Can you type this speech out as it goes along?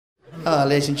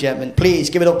Ladies and gentlemen, please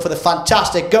give it up for the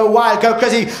fantastic, go wild, go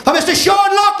crazy, for Mr. Sean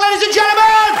Locke, ladies and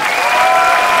gentlemen!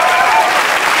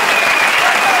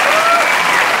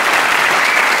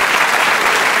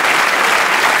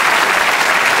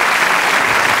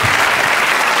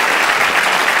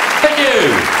 Thank you!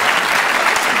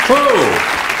 Whoa!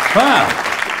 Wow!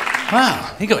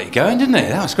 Wow, he got you going, didn't he?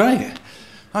 That was great.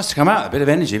 Nice to come out, a bit of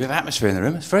energy, a bit of atmosphere in the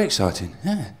room. It's very exciting,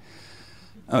 yeah.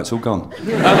 Oh, it's all gone.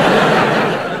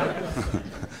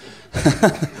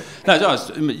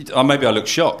 No, maybe I look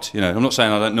shocked, you know. I'm not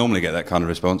saying I don't normally get that kind of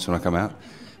response when I come out.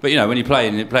 But, you know, when you play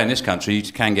in this country, you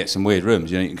can get some weird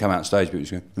rooms. You know, you can come out on stage, people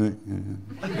just go...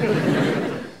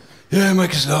 Yeah,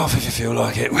 make us laugh if you feel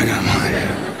like it.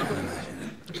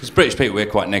 Because British people, we're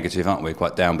quite negative, aren't we?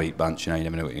 Quite downbeat bunch, you know, you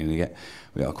never know what you're going to get.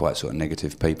 We are quite sort of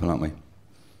negative people, aren't we?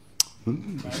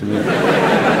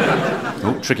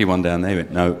 Oh, tricky one down there.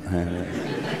 No.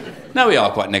 No, we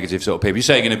are quite negative sort of people. You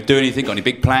say you're going to do anything, got any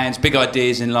big plans, big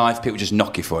ideas in life, people just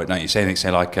knock you for it, don't you? Say anything,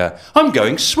 say like, I'm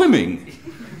going swimming.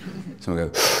 Someone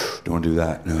go, don't want to do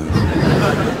that, no.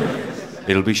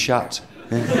 It'll be shut.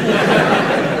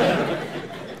 Yeah.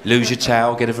 Lose your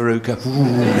towel, get a verruca. Ooh,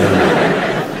 no.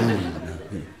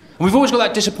 And we've always got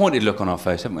that disappointed look on our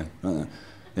face, haven't we?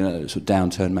 You know, sort of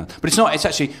downturned mouth. But it's not, it's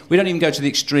actually, we don't even go to the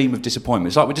extreme of disappointment.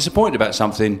 It's like we're disappointed about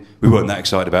something we weren't that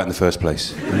excited about in the first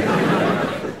place.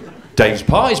 Dave's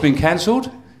Pie's been cancelled.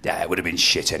 Yeah, it would have been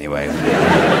shit anyway.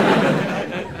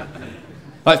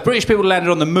 Like, if British people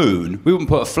landed on the moon, we wouldn't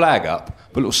put a flag up,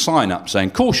 but a little sign up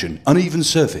saying, caution, uneven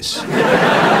surface.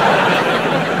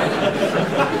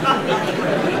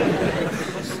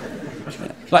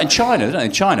 Like in China, don't they?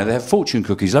 In China, they have fortune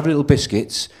cookies, lovely little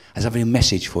biscuits, has a lovely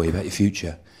message for you about your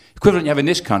future. Equivalent you have in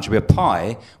this country would be a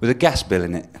pie with a gas bill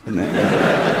in it, wouldn't it?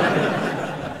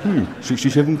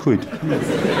 67 quid.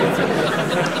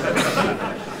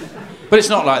 But it's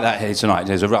not like that here tonight.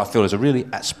 I feel there's a really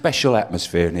special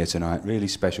atmosphere in here tonight, really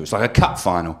special. It's like a cup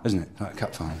final, isn't it? Like a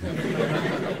cup final.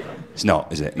 It's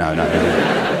not, is it? No.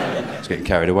 It's getting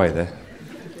carried away there.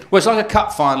 Well, it's like a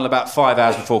cup final about 5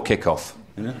 hours before kick-off,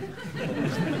 you know?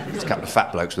 It's a couple of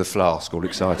fat blokes with a flask, all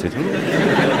excited.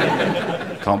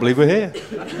 Can't believe we're here.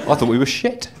 I thought we were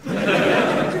shit.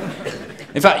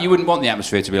 In fact, you wouldn't want the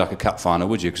atmosphere to be like a cup final,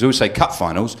 would you? Because we always say cup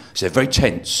finals, so they're very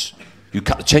tense. You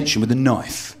cut the tension with a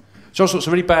knife. It's all sorts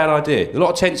of really bad idea. A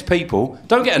lot of tense people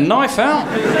don't get a knife out.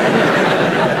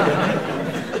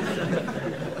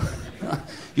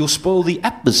 You'll spoil the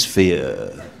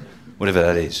atmosphere. Whatever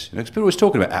that is. You know, 'cause people are always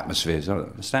talking about atmospheres. I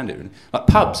don't understand it really. Like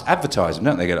pubs advertise them,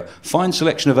 don't they? Get a fine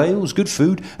selection of ales, good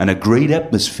food, and a great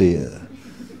atmosphere.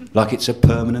 Like it's a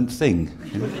permanent thing.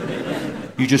 You know?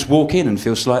 You just walk in and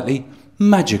feel slightly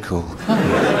magical.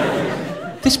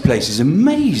 Oh, this place is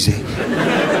amazing.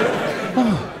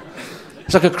 Oh,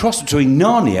 it's like a cross between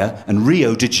Narnia and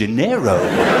Rio de Janeiro.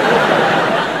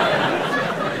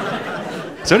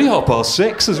 It's only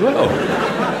 6:30 as well.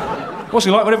 What's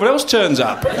it like when everyone else turns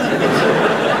up?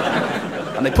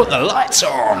 And they put the lights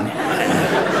on.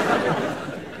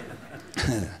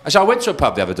 Actually, I went to a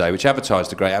pub the other day which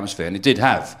advertised a great atmosphere, and it did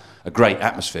have a great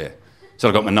atmosphere. So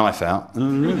I got my knife out.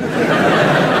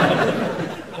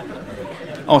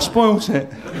 I spoilt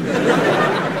it.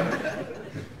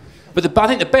 But I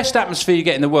think the best atmosphere you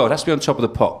get in the world has to be on Top of the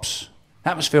Pops. The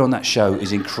atmosphere on that show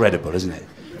is incredible, isn't it?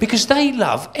 Because they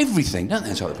love everything, don't they,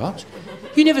 on Top of the Pops?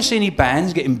 You never see any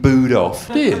bands getting booed off,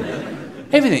 do you?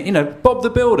 Everything, you know, Bob the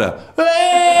Builder.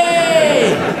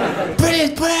 Hey!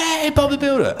 Brilliant, brilliant, Bob the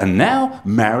Builder. And now,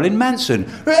 Marilyn Manson.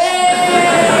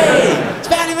 Hey! It's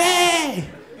Marilyn Manson!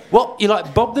 What, you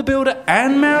like Bob the Builder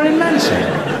and Marilyn Manson?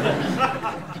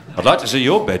 I'd like to see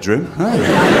your bedroom. Oh.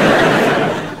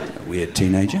 Weird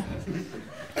teenager.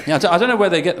 Yeah, I don't know where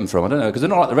they get them from, I don't know, because they're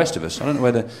not like the rest of us. I don't know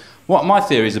where they're... What my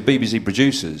theory is, the BBC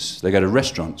producers, they go to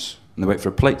restaurants and they wait for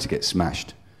a plate to get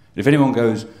smashed. And if anyone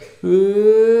goes, hey,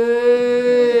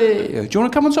 do you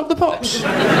want to come on Top of the Pops?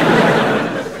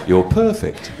 You're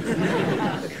perfect.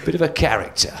 Bit of a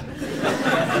character.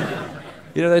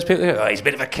 You know those people that go, oh, he's a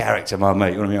bit of a character, my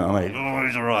mate. You want to meet my mate? Oh,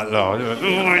 he's all right, Lord. Oh,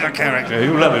 he's a character.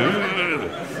 You'll love him.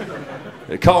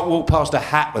 They can't walk past a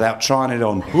hat without trying it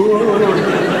on.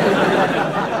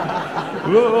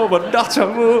 Oh, my nutter.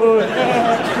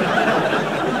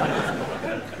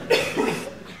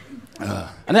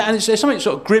 And there's something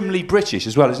sort of grimly British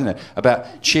as well, isn't there?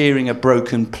 About cheering a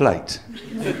broken plate.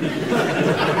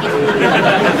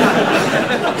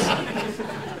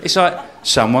 It's like,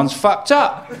 someone's fucked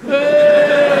up.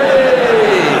 Hey!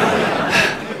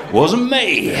 Wasn't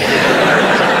me.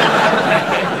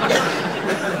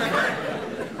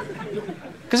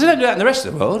 Because they don't do that in the rest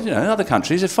of the world, you know, in other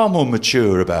countries, they're far more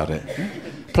mature about it.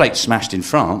 Plate smashed in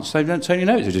France, they don't take any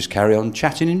notice, they just carry on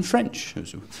chatting in French. I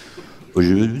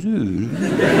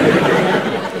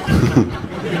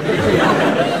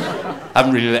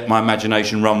haven't really let my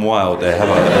imagination run wild there, have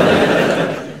I?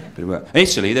 In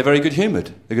Italy, they're very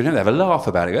good-humoured. They have a laugh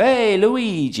about it. Go, hey,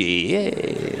 Luigi,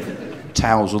 hey.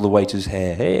 Towels all the waiter's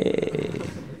hair, hey.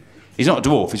 He's not a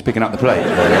dwarf, he's picking up the plate.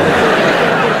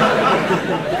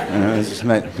 Let's just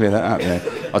clear that up, yeah.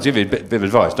 I'll give you a bit of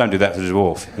advice, don't do that to the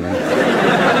dwarf. You know?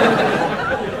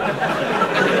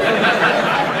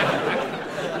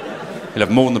 You'll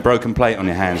have more than the broken plate on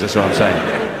your hands, that's what I'm saying.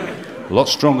 A lot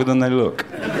stronger than they look.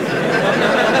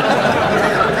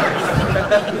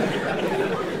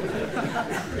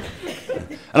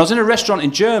 And I was in a restaurant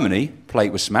in Germany,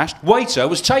 plate was smashed, waiter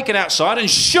was taken outside and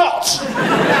shot!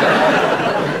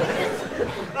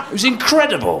 It was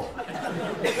incredible.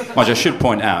 Mind you, I should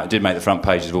point out, it did make the front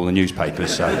pages of all the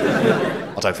newspapers, so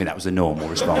I don't think that was the normal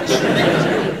response.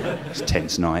 It's a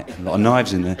tense night, a lot of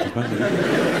knives in there.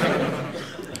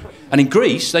 And in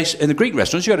Greece, in the Greek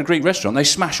restaurants, you go to a Greek restaurant, they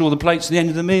smash all the plates at the end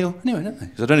of the meal anyway, don't they?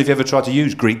 Because I don't know if you ever tried to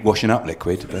use Greek washing up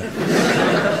liquid, but...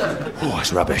 Oh,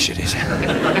 it's rubbish, it is.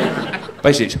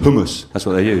 Basically, it's hummus, that's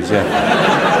what they use, yeah.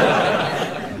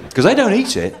 Because they don't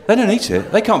eat it,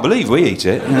 They can't believe we eat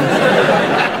it. You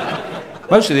know?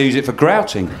 Mostly they use it for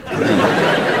grouting.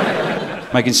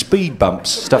 Making speed bumps,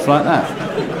 stuff like that.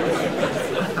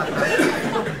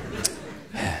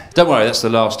 Don't worry, that's the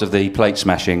last of the plate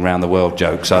smashing round the world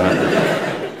jokes. I'm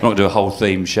not going to do a whole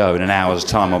theme show. In an hour's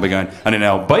time I'll be going, and in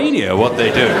Albania, what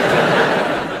they do?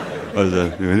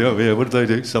 Yeah, what do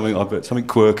they do? Something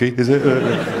quirky, is it?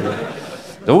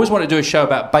 I always wanted to do a show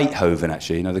about Beethoven,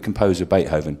 actually, you know, the composer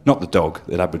Beethoven. Not the dog,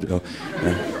 the Labrador.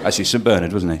 Actually, St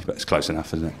Bernard, wasn't he? But it's close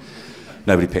enough, isn't it?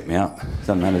 Nobody picked me up.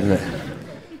 Doesn't matter, does it?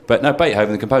 But no,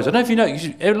 Beethoven, the composer. I don't know if you know,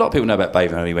 a lot of people know about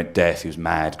Beethoven. He went deaf, he was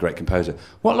mad, great composer.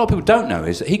 What a lot of people don't know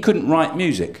is that he couldn't write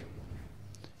music.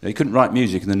 He couldn't write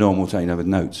music in the normal tone, you know, with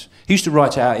notes. He used to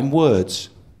write it out in words.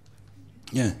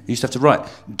 Yeah, he used to have to write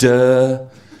duh,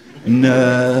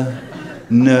 nuh,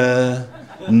 nuh,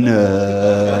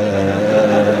 nuh.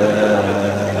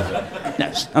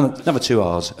 No, another two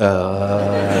R's.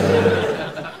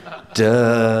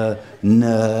 Duh,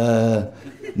 nuh,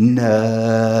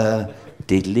 nuh,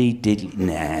 diddly, diddly,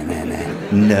 nah, nah, nah,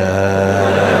 nah.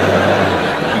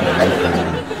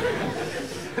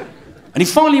 And he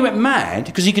finally went mad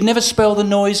because he could never spell the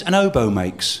noise an oboe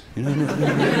makes. You know?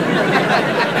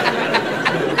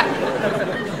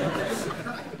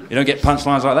 You don't get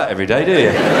punchlines like that every day, do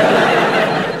you?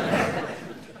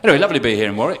 Anyway, lovely to be here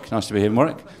in Warwick. Nice to be here in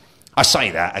Warwick. I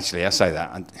say that.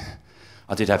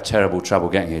 I did have terrible trouble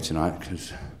getting here tonight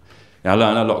because I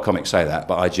know a lot of comics say that,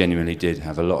 but I genuinely did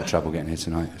have a lot of trouble getting here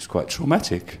tonight. It was quite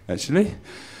traumatic, actually,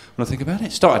 when I think about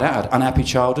it. Started out, I had unhappy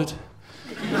childhood.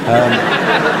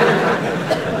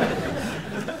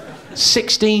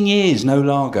 16 years, no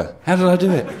lager. How did I do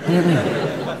it? I don't know.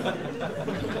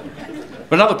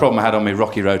 But another problem I had on my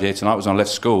rocky road here tonight was when I left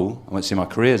school. I went to see my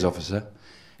careers officer.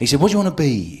 He said, "What do you want to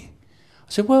be?" I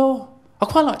said, "Well, I'd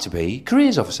quite like to be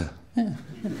careers officer." Yeah.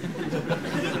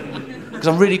 Because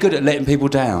I'm really good at letting people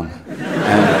down.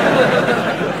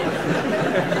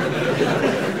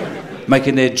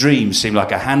 Making their dreams seem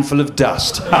like a handful of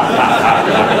dust.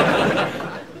 But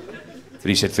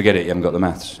he said, "Forget it, you haven't got the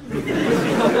maths."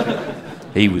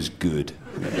 He was good.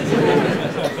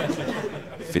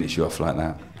 Finish you off like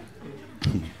that.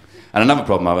 And another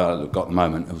problem I've got at the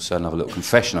moment, also another little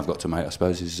confession I've got to make, I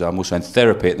suppose, is I'm also in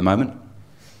therapy at the moment.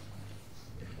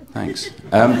 Thanks.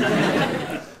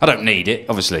 I don't need it,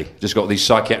 obviously. Just got these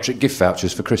psychiatric gift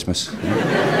vouchers for Christmas.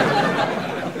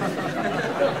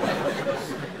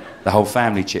 The whole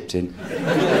family chipped in.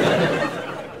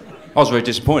 I was very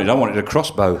disappointed. I wanted a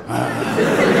crossbow.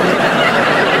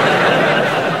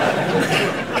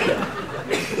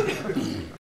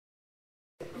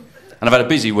 And I've had a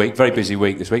busy week, very busy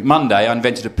week this week. Monday, I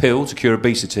invented a pill to cure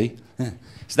obesity.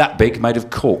 It's that big, made of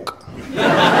cork.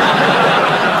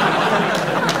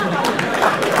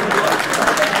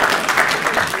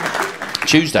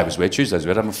 Tuesday was weird. I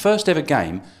had my first ever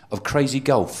game of crazy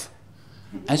golf.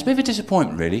 And it's a bit of a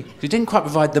disappointment, really. It didn't quite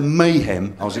provide the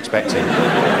mayhem I was expecting.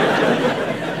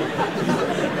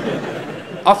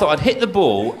 I thought I'd hit the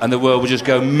ball and the world would just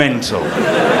go mental.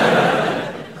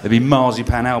 There'd be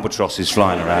marzipan albatrosses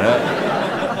flying around.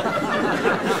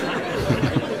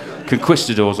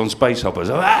 Conquistadors on space hoppers.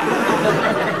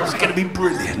 It's going to be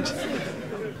brilliant.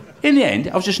 In the end,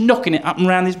 I was just knocking it up and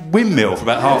around this windmill for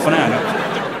about half an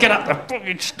hour. Get up the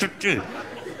fucking...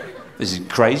 This is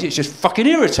crazy, it's just fucking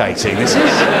irritating, this is.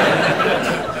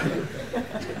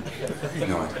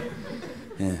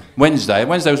 Yeah. Wednesday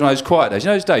was one of those quiet days. You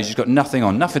know those days you've got nothing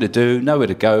on, nothing to do, nowhere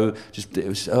to go. You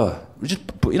know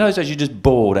those days you're just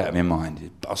bored out of your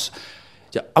mind. I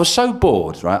was so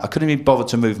bored, right? I couldn't even bother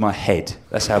to move my head.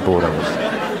 That's how bored I was.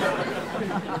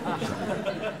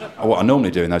 What I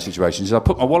normally do in those situations is I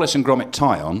put my Wallace and Gromit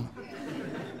tie on.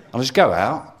 I just go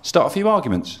out, start a few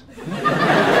arguments.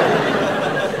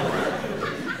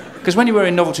 Because when you're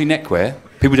wearing novelty neckwear,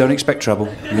 people don't expect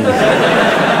trouble.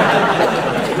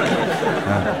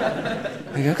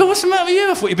 They go, God, what's the matter with you?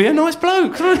 I thought you'd be a nice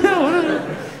bloke.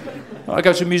 I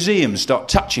go to museums, start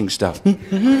touching stuff. They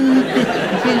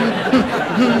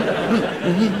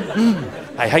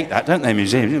hate that, don't they,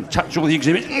 museums? Touch all the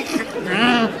exhibits.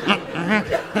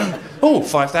 Oh,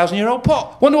 5,000-year-old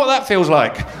pot. Wonder what that feels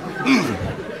like.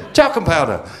 Talcum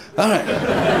powder. All right.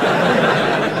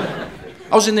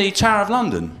 I was in the Tower of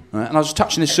London, right, and I was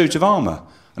touching this suit of armour,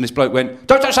 and this bloke went,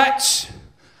 don't touch that!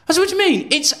 I said, what do you mean?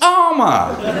 It's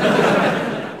armour!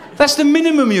 That's the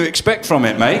minimum you expect from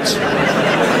it, mate.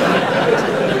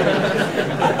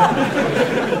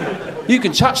 You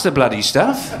can touch the bloody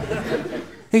stuff.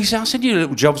 He said, I said, you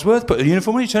little job's worth, put a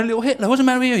uniform on, you turn a little Hitler. What's the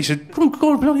matter with you? He said, God,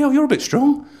 bloody hell, you're a bit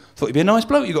strong. Thought you'd be a nice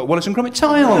bloke, you got a Wallace and Gromit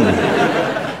tie on.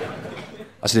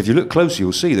 I said, if you look closer,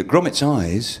 you'll see that Gromit's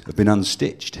eyes have been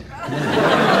unstitched.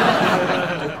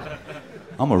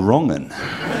 I'm a wrong 'un.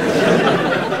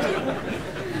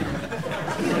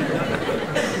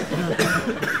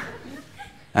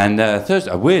 And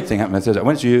Thursday, a weird thing happened on Thursday. I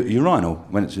went to urinal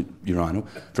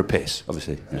for a piss,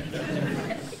 obviously. Yeah.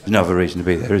 There's no other reason to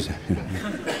be there, is there?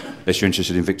 Unless you're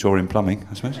interested in Victorian plumbing,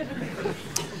 I suppose.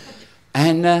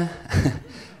 And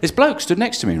this bloke stood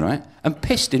next to me, right, and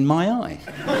pissed in my eye.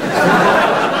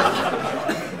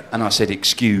 And I said,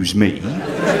 excuse me.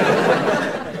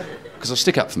 Because I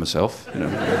stick up for myself, you know.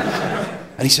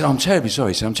 And he said, I'm terribly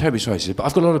sorry. He said, I'm terribly sorry. He said, but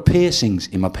I've got a lot of piercings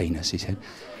in my penis, he said.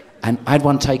 And I had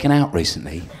one taken out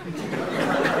recently.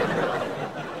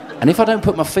 And if I don't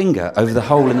put my finger over the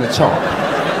hole in the top,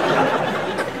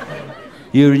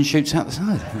 urine shoots out the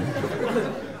side.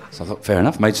 So I thought, fair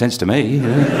enough, made sense to me.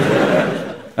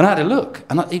 And I had a look,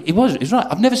 and he was right.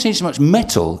 I've never seen so much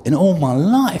metal in all my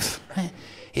life.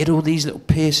 He had all these little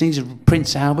piercings of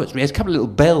Prince Albert's. He had a couple of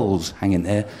little bells hanging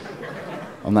there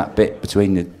on that bit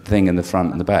between the thing and the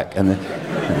front and the back. And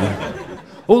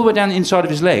all the way down the inside of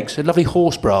his legs, had lovely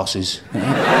horse brasses. You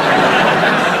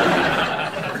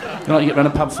know, like you get around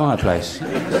a pub fireplace.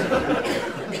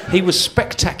 He was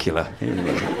spectacular.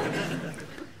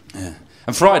 Yeah.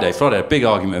 And Friday, a big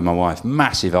argument with my wife,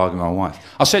 massive argument with my wife.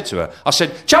 I said to her,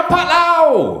 Chap pat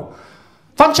lao!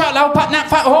 Fan chat lao pat nap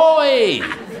fat hoi!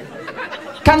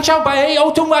 Can chow bay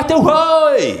autumn watu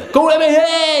hoi! Go let me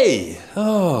hey!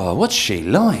 Oh, what's she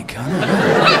like? I don't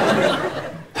know.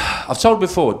 I've told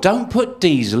before, don't put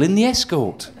diesel in the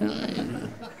Escort.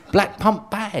 Black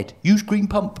pump bad. Use green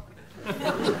pump.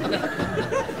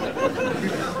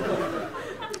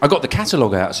 I got the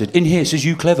catalogue out. I said, in here says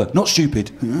you clever, not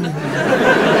stupid.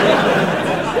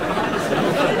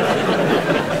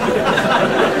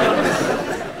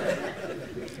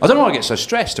 I don't know why I get so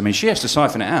stressed. I mean, she has to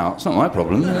siphon it out. It's not my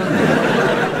problem.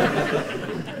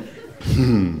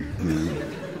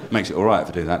 Makes it all right if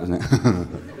I do that, doesn't it?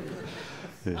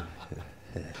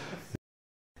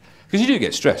 Because you do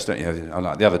get stressed, don't you?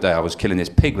 Like the other day, I was killing this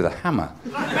pig with a hammer.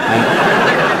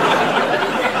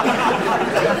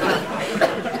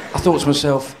 I thought to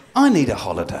myself, I need a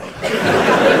holiday.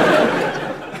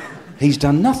 He's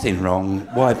done nothing wrong,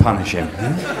 why punish him?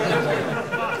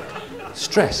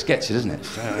 Stress gets you, doesn't it?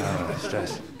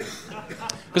 Stress.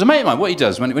 Because a mate of mine, what he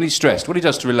does when he's stressed, what he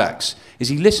does to relax, is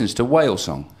he listens to whale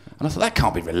song. And I thought, that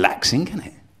can't be relaxing, can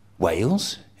it?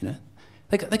 Whales, you know?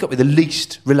 They got to be the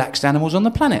least relaxed animals on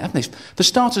the planet, haven't they? For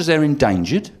starters, they're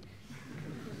endangered.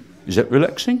 Is that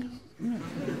relaxing?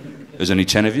 There's only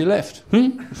 10 of you left.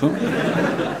 As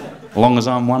long as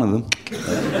I'm one of them.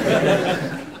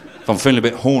 If I'm feeling a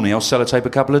bit horny, I'll sellotape a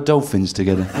couple of dolphins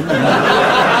together.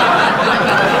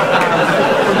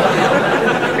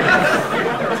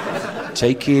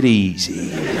 Take it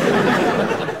easy.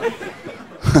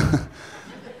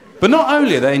 But not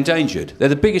only are they endangered, they're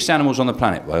the biggest animals on the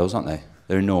planet, whales, aren't they?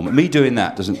 They're enormous. Me doing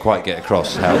that doesn't quite get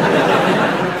across how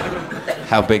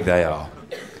big they are.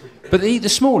 But they eat the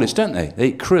smallest, don't they? They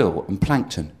eat krill and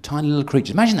plankton, tiny little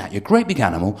creatures. Imagine that, you're a great big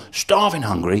animal, starving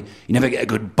hungry, you never get a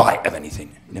good bite of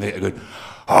anything. You never get a good,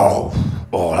 oh,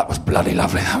 that was bloody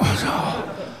lovely, that was,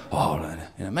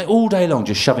 you know, all day long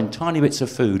just shoving tiny bits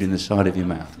of food in the side of your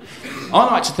mouth. I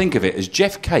like to think of it as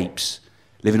Jeff Capes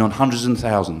living on hundreds and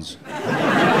thousands.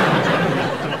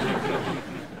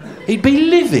 He'd be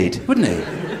livid, wouldn't he?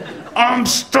 I'm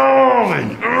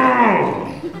starving.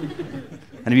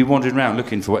 And he'd be wandering around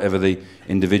looking for whatever the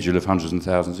individual of hundreds and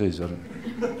thousands is. I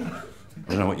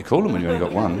don't know what you call them when you only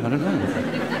got one. I don't know.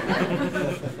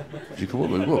 Do you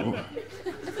call it, what?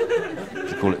 Do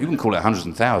you call it? You wouldn't call it hundreds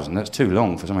and thousands. That's too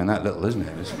long for something that little, isn't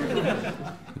it?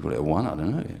 You call it a one. I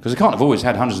don't know. Because they can't have always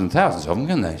had hundreds and thousands of them,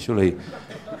 can they? Surely,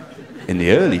 in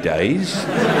the early days,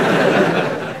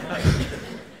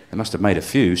 they must have made a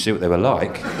few, see what they were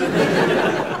like,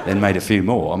 then made a few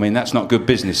more. I mean, that's not good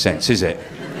business sense, is it?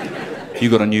 You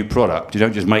got a new product. You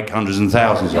don't just make hundreds and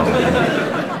thousands of them.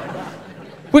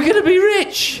 We're going to be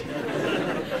rich.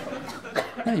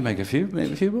 Yeah, you make a few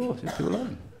more. People like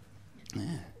them.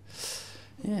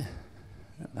 Yeah.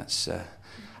 That's.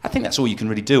 I think that's all you can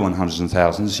really do on hundreds and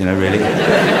thousands. You know, really.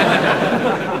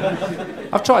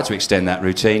 I've tried to extend that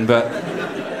routine, but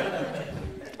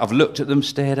I've looked at them,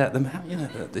 stared at them. You know,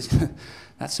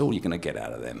 that's all you're going to get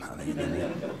out of them, I think.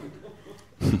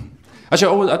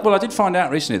 Actually, well, I did find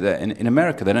out recently that in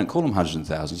America they don't call them hundreds and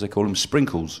thousands; they call them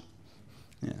sprinkles.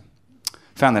 Yeah,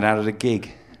 found that out at a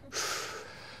gig.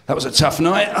 That was a tough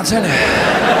night, I'll tell you.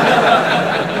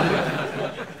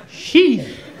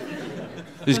 Shee.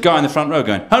 This guy in the front row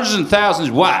going, hundreds and thousands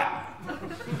what?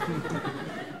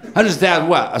 Hundreds of thousands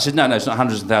what? I said, no, it's not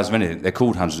hundreds and thousands of anything. They're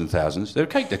called hundreds and thousands. They're a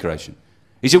cake decoration.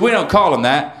 He said, we don't call them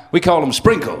that. We call them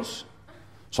sprinkles.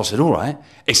 So I said, all right.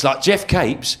 It's like Jeff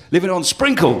Capes living on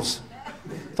sprinkles.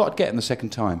 Thought I'd get him the second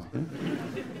time.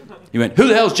 He went, who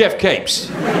the hell's Jeff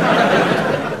Capes?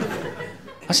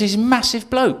 I said, he's a massive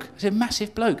bloke. I said,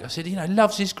 massive bloke. I said, you know,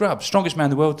 loves his grub. Strongest man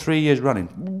in the world, 3 years running.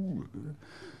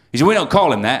 He said, we don't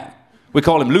call him that. We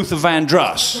call him Luther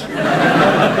Vandross.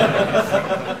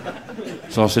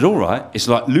 So I said, all right, it's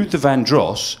like Luther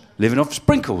Vandross living off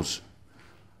sprinkles.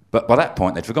 But by that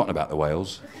point, they'd forgotten about the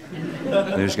whales. They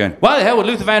were just going, why the hell would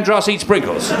Luther Vandross eat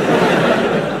sprinkles?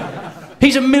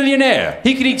 He's a millionaire.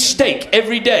 He could eat steak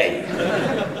every day.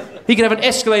 He could have an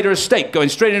escalator of steak going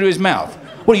straight into his mouth.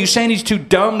 What, are you saying he's too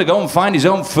dumb to go and find his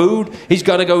own food? He's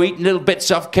got to go eat little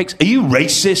bits of cakes. Are you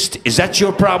racist? Is that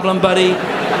your problem, buddy?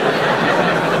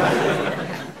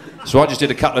 So I just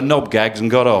did a couple of knob gags and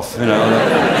got off, you know.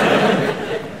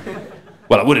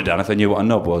 Well, I would have done if they knew what a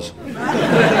knob was.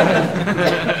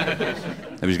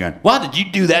 They was going, why did you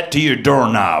do that to your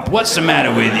doorknob? What's the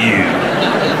matter with you?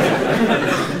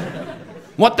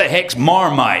 What the heck's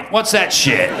Marmite? What's that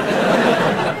shit?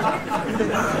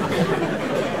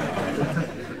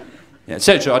 Yeah,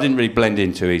 so true. I didn't really blend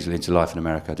in too easily into life in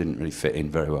America. I didn't really fit in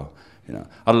very well. You know,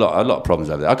 I had a lot of problems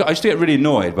over there. I used to get really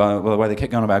annoyed by the way they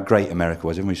kept going about how great America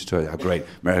was. Everyone used to talk about how great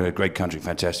America, great country,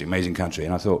 fantastic, amazing country.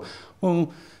 And I thought,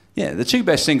 well, yeah, the two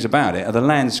best things about it are the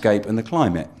landscape and the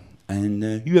climate. And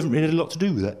you haven't really had a lot to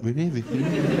do with that, really, have you?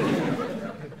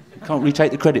 Can't really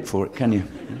take the credit for it, can you?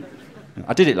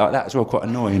 I did it like that as well, quite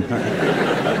annoying.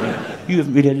 You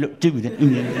haven't really had a lot to do with it.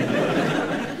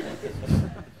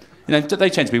 You know, they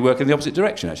tend to be working in the opposite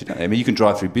direction, actually, don't they? I mean, you can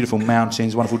drive through beautiful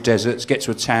mountains, wonderful deserts, get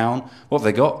to a town. What have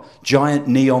they got? Giant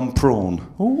neon prawn.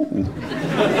 Ooh.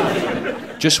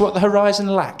 Just what the horizon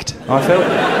lacked, I felt.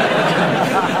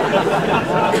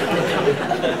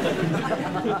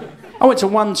 I went to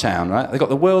one town, right? They got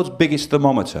the world's biggest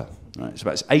thermometer. Right? It's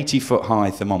about 80-foot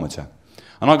high thermometer.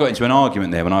 And I got into an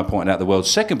argument there when I pointed out the world's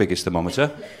second biggest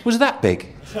thermometer was that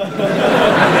big.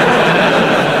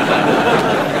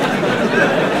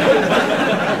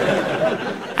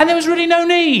 And there was really no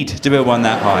need to build one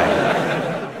that high.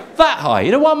 That high,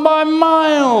 you'd have won by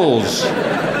miles.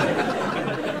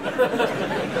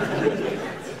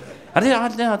 I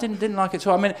didn't like it at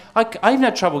all. I mean, I even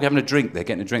had trouble having a drink there,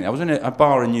 getting a drink. I was in a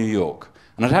bar in New York,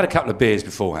 and I'd had a couple of beers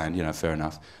beforehand, you know, fair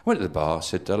enough. I went to the bar,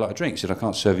 said, I'd like a drink. He said, I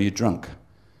can't serve you drunk.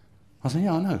 I said,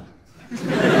 yeah, I know.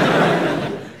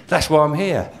 That's why I'm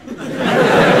here.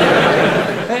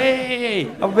 Hey,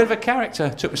 I'm a bit of a character.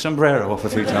 Took my sombrero off a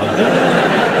few times.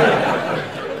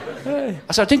 Hey.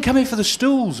 I said, I didn't come here for the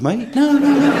stools, mate. No.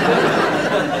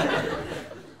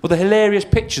 Or the hilarious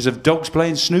pictures of dogs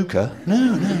playing snooker.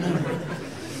 No.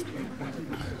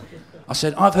 I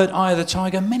said, I've heard Eye of the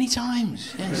Tiger many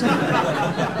times. Yes.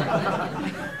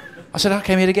 I said, I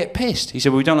came here to get pissed. He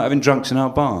said, well, we don't like having drunks in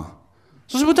our bar.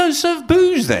 So I said, well, don't serve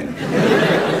booze then.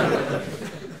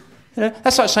 You know,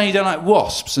 that's like saying you don't like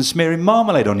wasps and smearing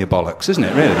marmalade on your bollocks, isn't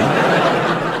it, really?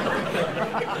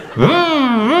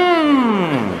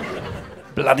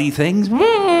 Bloody things.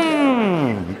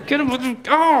 Get them with them.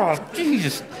 Oh,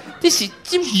 Jesus.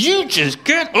 You just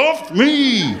get off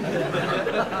me.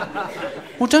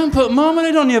 Well, don't put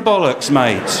marmalade on your bollocks,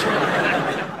 mate.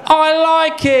 I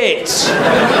like it.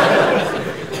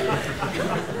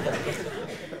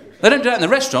 They don't do that in the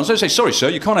restaurants. They say, sorry, sir,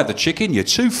 you can't have the chicken. You're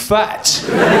too fat.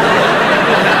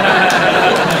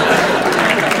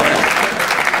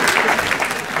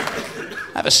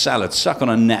 a salad, suck on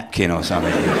a napkin or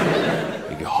something.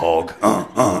 Big hog.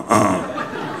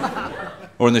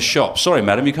 Or in the shop, sorry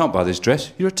madam, you can't buy this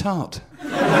dress, you're a tart.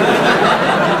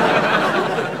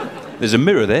 There's a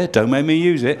mirror there, don't make me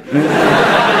use it.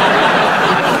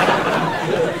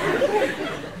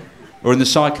 Or in the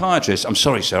psychiatrist, I'm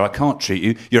sorry sir, I can't treat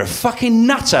you, you're a fucking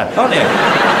nutter, aren't you?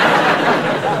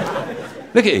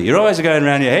 Look at you, your eyes are going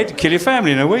around your head, kill your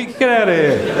family in a week, get out of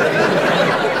here.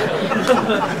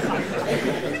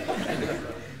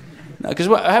 No, because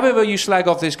however you slag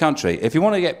off this country, if you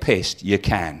want to get pissed, you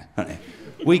can, don't you?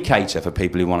 We cater for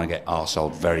people who want to get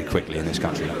arseholed very quickly in this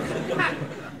country.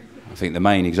 I think the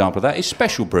main example of that is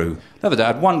Special Brew. The other day I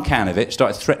had one can of it,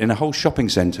 started threatening a whole shopping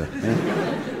centre. Yeah.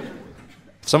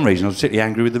 For some reason I was particularly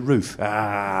angry with the roof.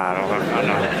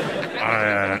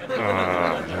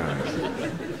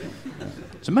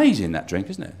 It's amazing, that drink,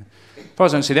 isn't it? As far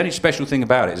as I can see, the only special thing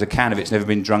about it is a can of it's never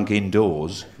been drunk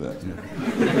indoors. But, you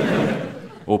know.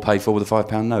 Or paid for with a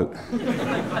 £5 note.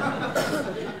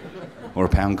 Or a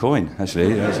 £1 coin, actually.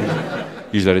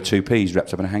 Usually a 2p's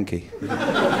wrapped up in a hanky.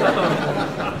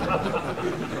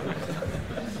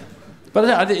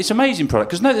 But it's an amazing product,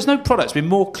 because there's no product's been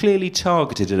more clearly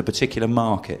targeted at a particular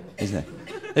market, is there?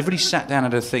 They've really sat down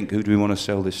and had to think, who do we want to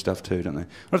sell this stuff to, don't they? One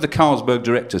of the Carlsberg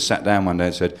directors sat down one day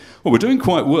and said, well, we're doing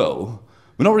quite well.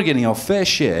 We're not really getting our fair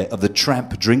share of the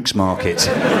tramp drinks market.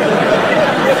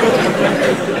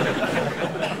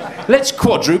 Let's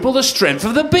quadruple the strength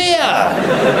of the beer.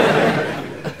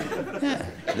 Yeah.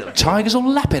 Little tigers will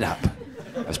lap it up.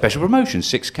 A special promotion,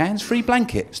 6 cans, free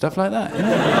blanket, stuff like that. You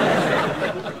know?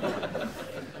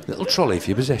 Little trolley for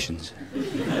your possessions.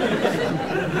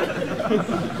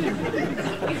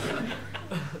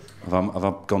 Have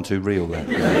I gone too real there?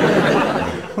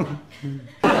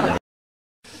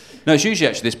 No, it's usually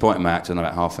actually this point in my act, in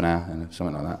about half an hour,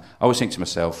 something like that. I always think to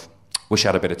myself, wish I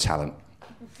had a bit of talent.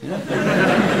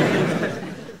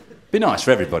 Be nice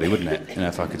for everybody, wouldn't it? You know,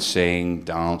 if I could sing,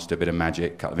 dance, do a bit of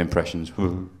magic, a couple of impressions.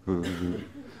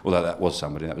 Although that was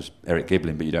somebody, that was Eric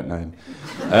Giblin, but you don't know him.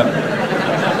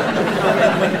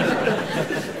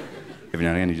 Every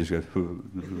now and again you just go...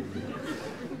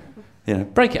 You know,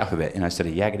 break it up a bit, you know, instead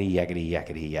of yaggity, yaggity,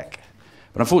 yaggity, yak.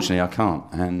 But unfortunately I can't,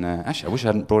 and actually I wish I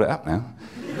hadn't brought it up now.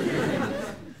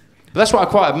 But that's what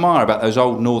I quite admire about those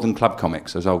old northern club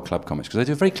comics, because they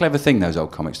do a very clever thing, those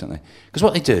old comics, don't they? Because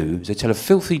what they do is they tell a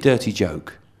filthy, dirty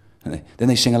joke, don't they? Then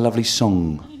they sing a lovely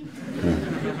song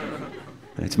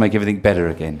to make everything better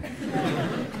again.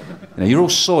 You know, you're all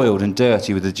soiled and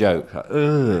dirty with the joke. Like,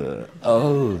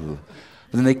 oh.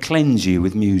 But then they cleanse you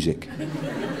with music.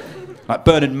 Like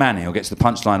Bernard Manning gets the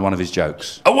punchline of one of his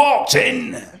jokes. I walked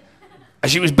in, and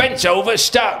she was bent over,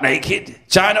 stark naked,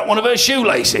 tying up one of her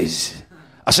shoelaces.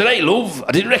 I said, hey, love,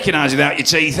 I didn't recognise you without your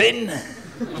teeth in.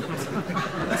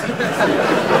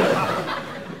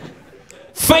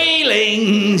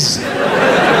 Feelings.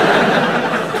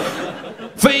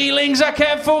 Feelings I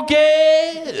can't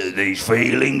forget. These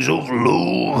feelings of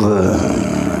love.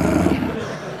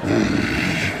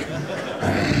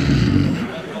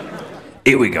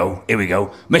 Here we go.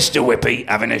 Mr. Whippy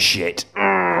having a shit.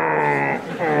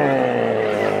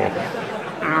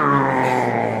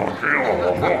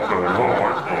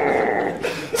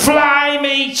 Fly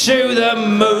me to the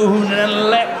moon and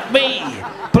let me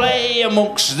play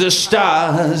amongst the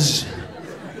stars.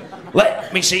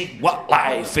 Let me see what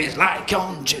life is like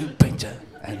on Jupiter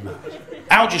and Mars.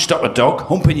 How'd you stop a dog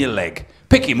humping your leg?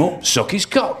 Pick him up, suck his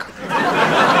cock.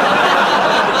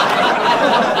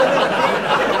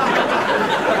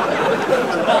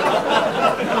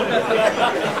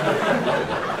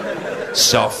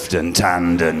 Soft and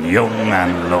tanned and young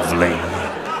and lovely,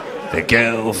 the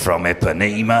girl from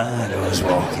Ipanema goes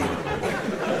walking.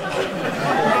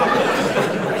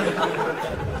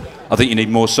 I think you need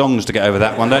more songs to get over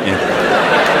that one, don't you?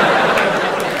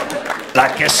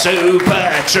 Like a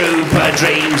super trooper,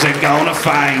 dreams are gonna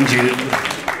find you.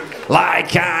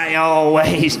 Like I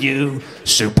always knew.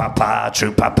 Super-pa,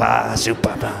 trooper-pa,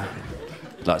 super-pa.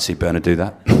 I'd like to see Bernard do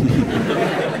that.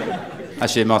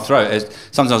 Actually, in my throat,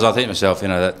 sometimes I think to myself, you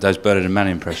know, those Bernard and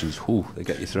Manning impressions, whew, they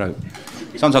get your throat.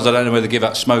 Sometimes I don't know whether to give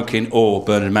up smoking or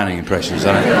Bernard and Manning impressions.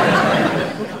 I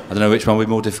don't know which one would be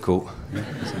more difficult.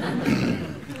 It's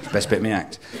the best bit of my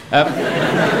act.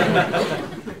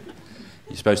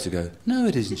 You're supposed to go, no,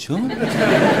 it isn't, Sean.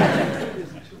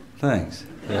 Thanks.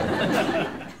 Yeah.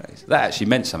 Thanks. That actually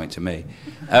meant something to me.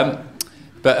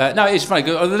 But no, it's funny.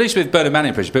 At least with Bernard Manning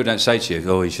impressions, people don't say to you,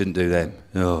 "Oh, you shouldn't do them."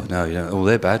 Oh no, you don't. Oh,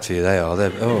 they're bad for you. They are.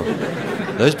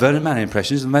 Those Bernard Manning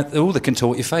impressions. They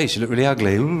contort your face. You look really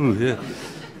ugly. Ooh, yeah.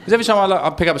 Because every time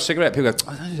I pick up a cigarette, people go,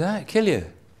 "Oh, don't do that. Kill you."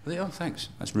 I think, oh, thanks.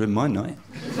 That's ruined my night.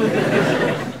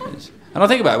 And I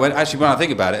think about it, when I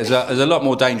think about it, there's a lot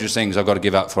more dangerous things I've got to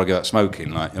give up before I give up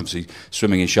smoking, like obviously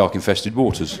swimming in shark-infested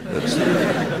waters.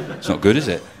 It's not good, is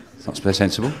it? It's not very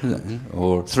sensible, is it?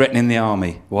 Or threatening the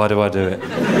army. Why do I do it?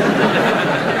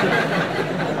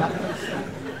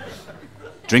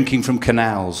 Drinking from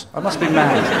canals. I must be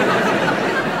mad.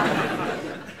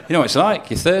 You know what it's like?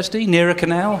 You're thirsty, near a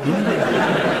canal.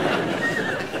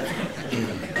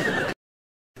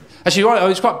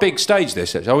 Actually, it's quite a big stage,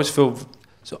 this. I always feel...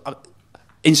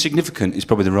 insignificant is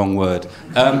probably the wrong word.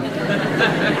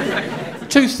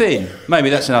 Too thin. Maybe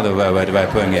that's another way of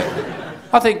putting it.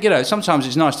 I think, sometimes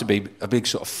it's nice to be a big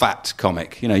sort of fat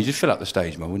comic. You just fill up the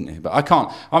stage more, wouldn't you? But I can't...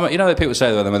 the people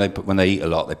say that when they eat a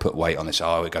lot, they put weight on this.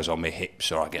 Oh, it goes on my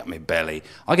hips, or I get on my belly.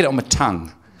 I get it on my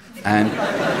tongue. And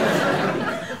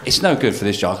it's no good for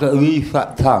this job. I've got a really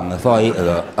fat tongue. If I eat a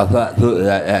lot, I can't put it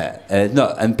like that.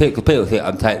 And people think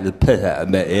I'm taking the piss out of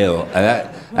me ill. And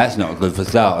that's not good for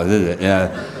starters, is it?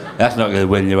 That's not going to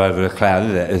win you over a cloud,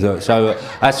 is it? So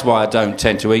that's why I don't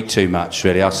tend to eat too much,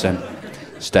 really. I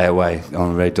stay away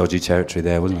on very dodgy territory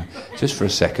there, wasn't I? Just for a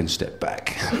second, step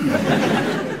back.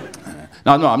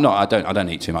 No, I'm not. I don't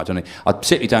eat too much. I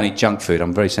particularly don't eat junk food.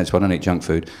 I'm very sensible. I don't eat junk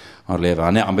food hardly ever.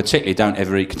 I particularly don't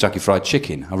ever eat Kentucky Fried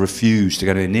Chicken. I refuse to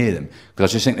go anywhere near them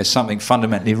because I just think there's something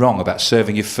fundamentally wrong about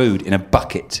serving your food in a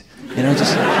bucket.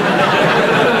 Just...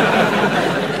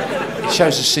 It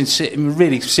shows a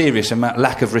really serious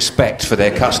lack of respect for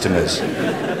their customers.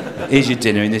 Here's your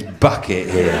dinner in this bucket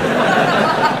here.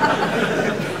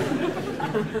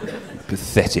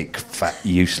 Pathetic, fat,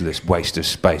 useless waste of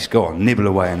space. Go on, nibble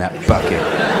away in that bucket.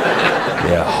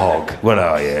 Yeah, hog. What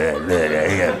are you?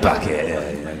 Yeah, bucket. Yeah.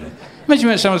 Imagine you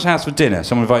went to someone's house for dinner.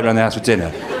 Someone invited you around their house for dinner.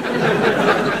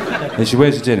 They said,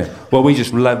 "Where's the dinner?" Well, we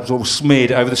just all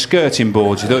smeared it over the skirting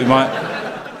boards. You thought you might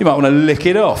want to lick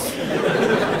it off.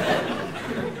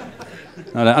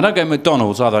 I don't go to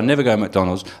McDonald's either. I never go to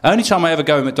McDonald's. The only time I ever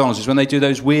go to McDonald's is when they do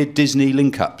those weird Disney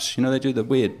link-ups. They do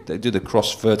the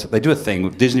cross-fertilization. They do a thing.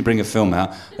 Disney bring a film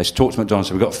out. They talk to McDonald's.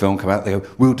 So we've got a film come out. They go,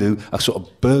 we'll do a sort of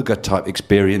burger-type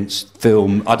experience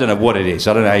film. I don't know what it is.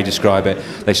 I don't know how you describe it.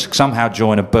 They somehow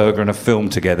join a burger and a film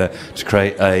together to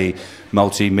create a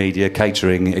multimedia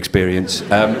catering experience.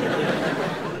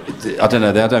 I don't know.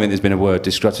 I don't think there's been a word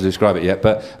to describe it yet.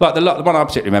 But like the one I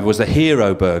particularly remember was the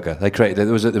Hero Burger. They created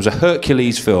there was a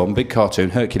Hercules film, big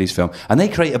cartoon Hercules film, and they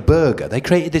created a burger. They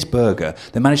created this burger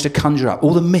that managed to conjure up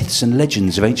all the myths and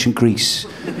legends of ancient Greece,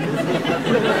 and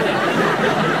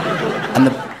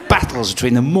the battles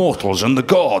between the mortals and the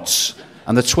gods,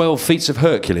 and the 12 feats of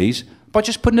Hercules by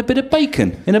just putting a bit of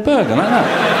bacon in a burger like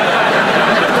that.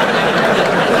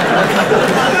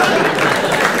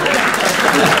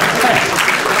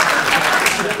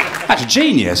 That's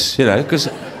genius, because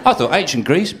I thought ancient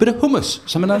Greece, bit of hummus,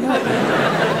 something like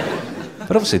that.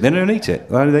 But obviously they don't eat it.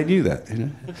 They knew that.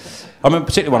 I remember,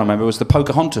 particularly one I remember was the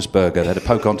Pocahontas burger. They had a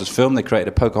Pocahontas film. They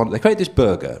created this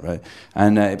burger, right?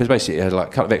 And it was basically it had like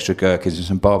a couple of extra gherkins and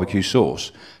some barbecue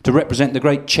sauce to represent the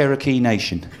great Cherokee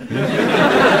Nation.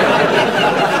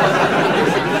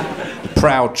 The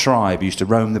proud tribe used to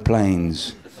roam the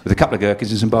plains with a couple of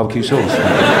gherkins and some barbecue sauce.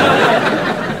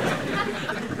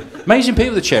 Amazing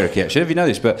people, the Cherokee, actually. I don't know if you know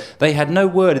this, but they had no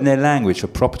word in their language for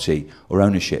property or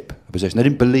ownership or possession. They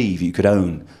didn't believe you could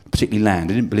own, particularly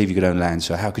land. They didn't believe you could own land,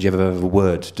 so how could you ever have a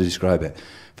word to describe it?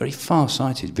 Very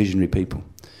far-sighted, visionary people.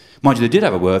 Mind you, they did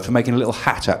have a word for making a little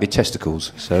hat out of your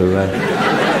testicles, so...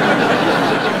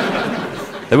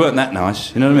 they weren't that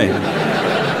nice, you know what I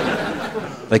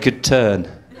mean? They could turn.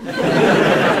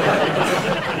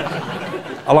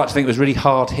 I like to think it was really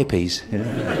hard hippies,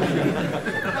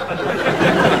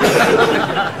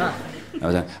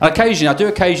 And occasionally, I do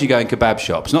occasionally go in kebab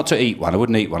shops, not to eat one. I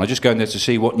wouldn't eat one. I just go in there to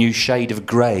see what new shade of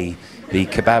grey the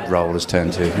kebab roll has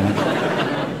turned to.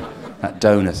 That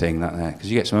donor thing, that because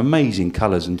you get some amazing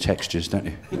colours and textures, don't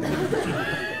you?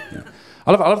 Yeah.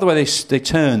 I love the way they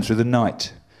turn through the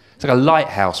night. It's like a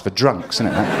lighthouse for drunks, isn't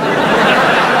it?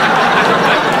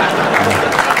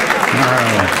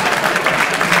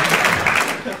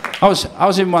 I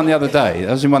was in one the other day.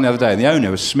 And the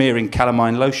owner was smearing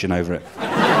calamine lotion over it.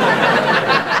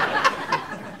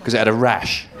 Because it had a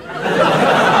rash.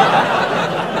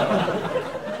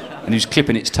 And he was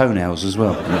clipping its toenails as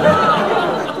well.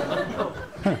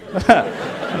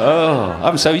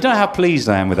 So you don't know how pleased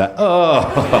I am with that.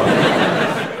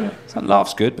 That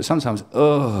laugh's good, but sometimes,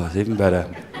 it's even better.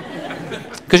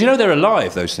 Because they're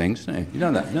alive, those things, don't you? You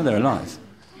know that. You know they're alive.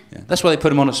 Yeah. That's why they put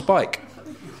them on a spike.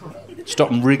 Stop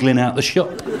them wriggling out the shop.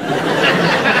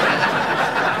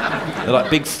 They're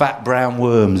like big fat brown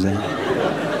worms there.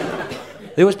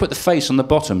 They always put the face on the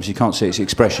bottom so you can't see its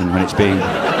expression when it's being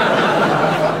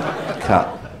cut cut.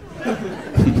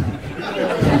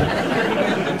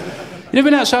 You ever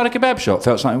been outside a kebab shop,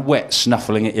 felt something wet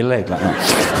snuffling at your leg like that?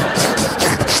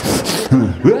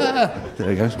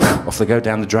 There it goes. Off they go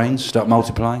down the drains, start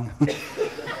multiplying.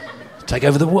 Take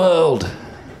over the world.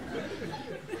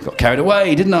 Got carried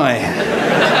away, didn't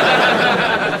I?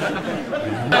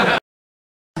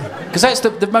 Because that's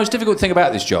the most difficult thing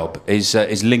about this job is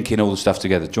linking all the stuff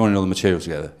together, joining all the material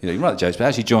together. You know, you can write the jokes, but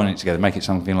actually joining it together, make it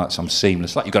something like some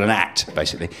seamless, like you've got an act,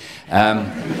 basically. And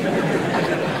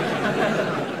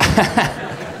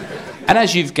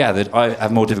as you've gathered, I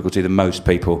have more difficulty than most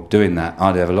people doing that.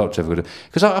 I do have a lot of difficulty.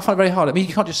 Because I find it very hard. I mean,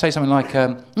 you can't just say something like,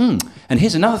 and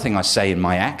here's another thing I say in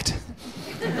my act.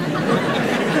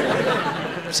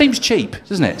 Seems cheap,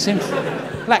 doesn't it? Seems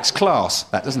lacks class,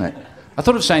 that, doesn't it? I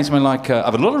thought of saying something like,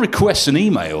 I've had a lot of requests and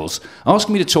emails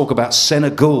asking me to talk about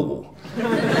Senegal.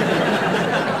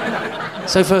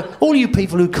 So for all you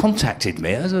people who contacted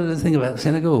me, I was going to think about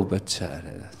Senegal, but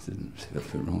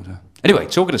anyway,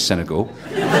 talking of Senegal.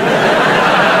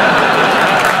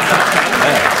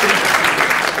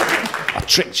 I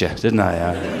tricked you, didn't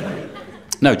I?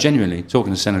 No, genuinely,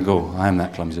 talking of Senegal, I am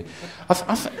that clumsy.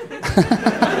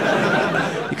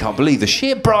 You can't believe the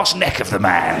sheer brass neck of the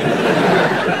man.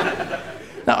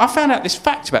 Now, I found out this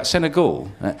fact about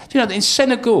Senegal. Do you know that in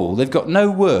Senegal, they've got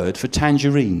no word for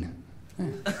tangerine?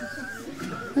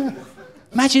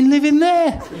 Imagine living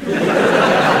there.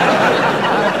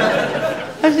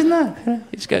 Imagine that.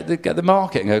 You just get the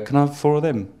market and go, can I have 4 of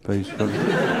them, please?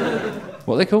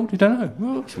 What are they called? You don't know.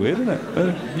 Well, it's weird, isn't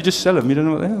it? You just sell them, you don't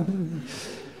know what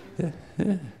they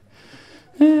are.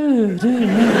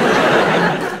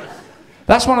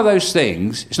 That's one of those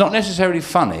things. It's not necessarily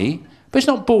funny, but it's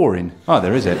not boring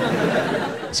either, is it?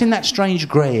 It's in that strange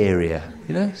grey area,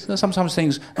 you know? So sometimes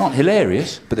things aren't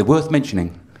hilarious, but they're worth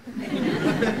mentioning.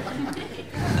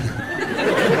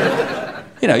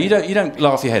 You know, you don't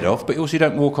laugh your head off, but also you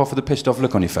don't walk off with a pissed off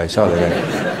look on your face either.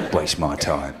 Don't waste my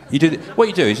time. What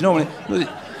you do is normally the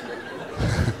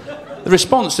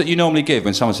response that you normally give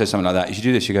when someone says something like that is you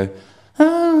do this. You go,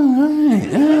 oh, right,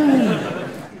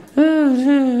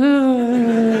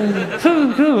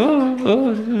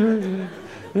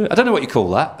 I don't know what you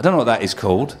call that. I don't know what that is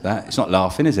called. That it's not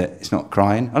laughing, is it? It's not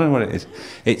crying. I don't know what it is.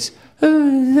 It's.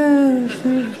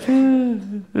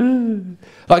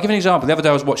 Like, I'll give an example. The other day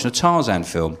I was watching a Tarzan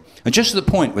film, and just at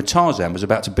the point where Tarzan was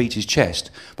about to beat his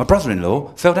chest, my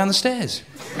brother-in-law fell down the stairs.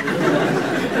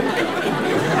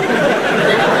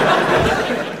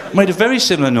 Made a very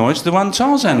similar noise to the one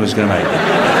Tarzan was going to make.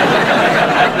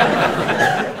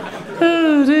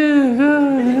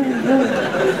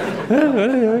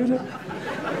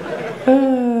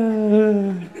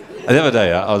 The other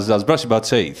day, I was brushing my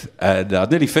teeth, and I'd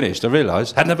nearly finished. I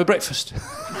realised I hadn't had a breakfast.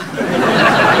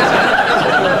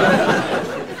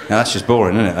 Now, that's just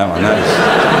boring, isn't it, that one?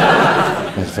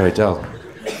 That's very dull.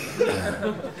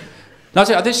 No,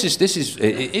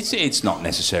 it's not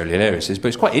necessarily hilarious, but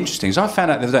it's quite interesting. As I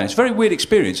found out the other day, it's a very weird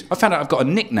experience. I found out I've got a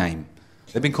nickname.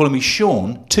 They've been calling me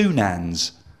Sean Two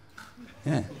Nans.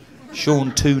 Yeah,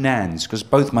 Sean Two Nans, because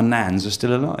both my nans are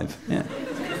still alive. Yeah.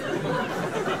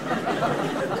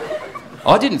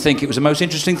 I didn't think it was the most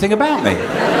interesting thing about me.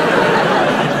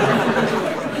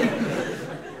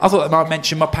 I thought it might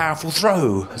mention my powerful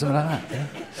throw, or something like that. Yeah?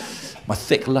 My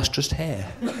thick, lustrous hair.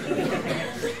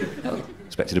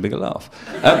 Expected a bigger laugh.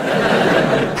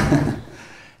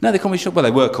 No, they call me Sean. Well,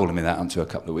 they were calling me that until a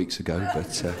couple of weeks ago,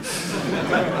 but...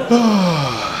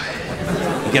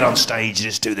 you get on stage, you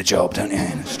just do the job, don't you?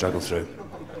 And struggle through.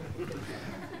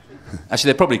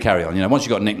 Actually, they'll probably carry on. You know, once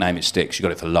you've got a nickname, it sticks. You've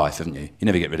got it for life, haven't you? You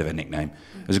never get rid of a nickname.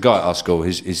 There was a guy at our school,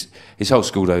 his whole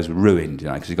school days were ruined, you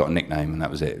know, because he got a nickname and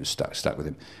that was it. It was stuck with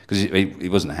him. Because he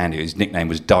wasn't handy. His nickname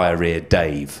was Diarrhea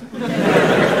Dave.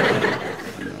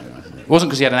 It wasn't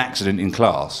because he had an accident in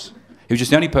class. He was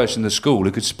just the only person in the school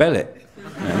who could spell it.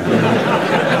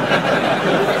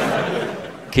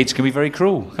 Kids can be very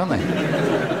cruel, can't they?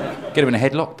 Get him in a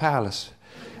headlock, powerless.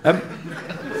 But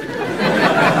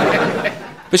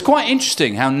it's quite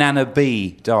interesting how Nana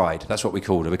B died. That's what we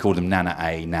called her. We called them Nana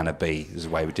A, Nana B. There's a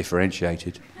way we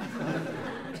differentiated. I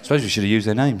suppose we should have used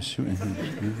their names, shouldn't we?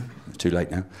 It's too late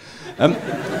now.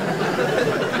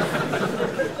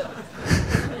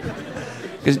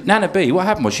 Because Nana B, what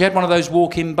happened was she had one of those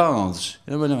walk-in baths.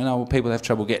 You know when people have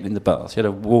trouble getting in the bath? She had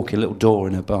a walk-in little door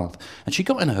in her bath. And she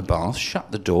got in her bath,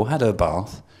 shut the door, had her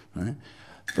bath. Right?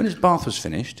 When his bath was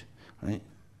finished, right,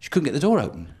 she couldn't get the door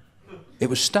open. It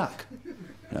was stuck.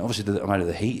 You know, obviously,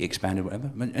 the heat expanded, whatever.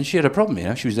 And she had a problem, you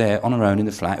know. She was there on her own in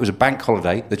the flat. It was a bank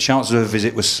holiday. The chance of her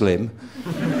visit was slim.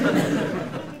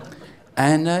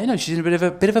 And, she's in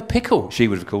a bit of a pickle, she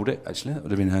would have called it, actually. That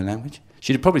would have been her language.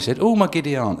 She'd have probably said, "Oh, my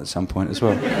giddy aunt," at some point as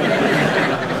well.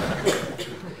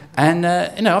 And,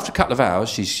 after a couple of hours,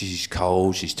 she's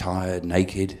cold, she's tired,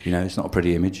 naked, it's not a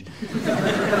pretty image.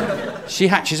 She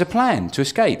hatches a plan to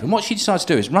escape. And what she decides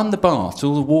to do is run the bath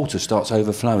till the water starts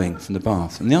overflowing from the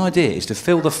bath. And the idea is to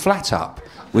fill the flat up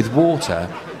with water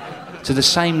to the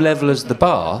same level as the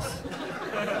bath,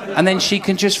 and then she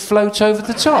can just float over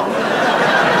the top.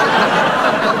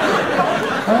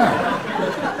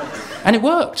 And it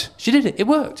worked. She did it. It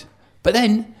worked. But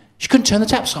then she couldn't turn the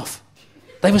taps off.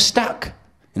 They were stuck.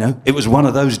 It was one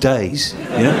of those days.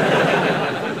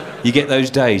 You get those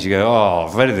days. You go, oh,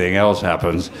 if anything else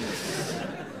happens.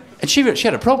 And she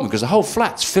had a problem because the whole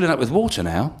flat's filling up with water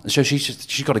now. So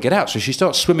she's got to get out. So she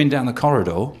starts swimming down the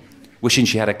corridor, wishing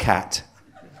she had a cat.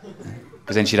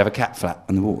 Because then she'd have a cat flat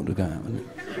and the water would go out, wouldn't it?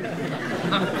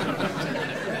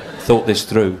 Thought this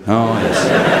through. Oh,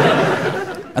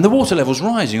 yes. And the water level's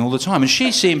rising all the time. And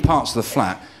she's seeing parts of the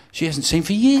flat she hasn't seen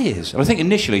for years. And I think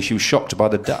initially she was shocked by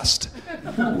the dust.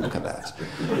 Ooh, look at that.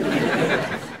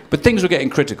 But things were getting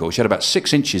critical. She had about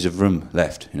 6 inches of room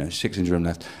left, 6 inches of room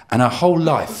left. And her whole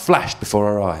life flashed before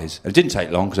her eyes. And it didn't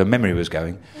take long because her memory was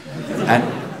going. And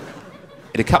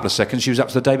in a couple of seconds, she was up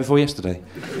to the day before yesterday.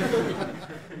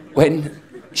 When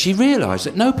she realised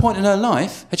at no point in her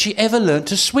life had she ever learnt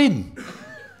to swim.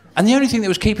 And the only thing that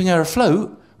was keeping her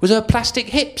afloat was her plastic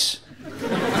hips.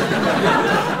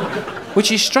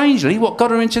 Which is strangely what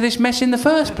got her into this mess in the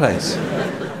first place.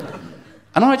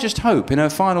 And I just hope in her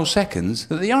final seconds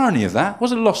that the irony of that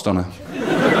wasn't lost on her.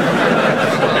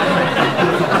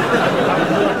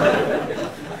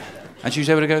 And she was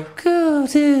able to go,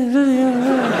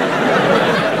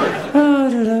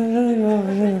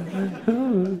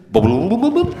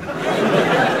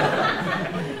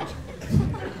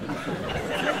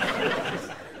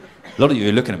 a lot of you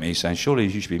are looking at me saying, surely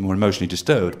you should be more emotionally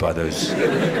disturbed by those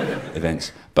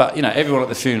events. But, everyone at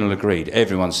the funeral agreed.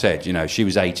 Everyone said, she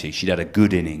was 80, she'd had a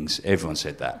good innings. Everyone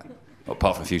said that. Well,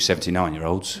 apart from a few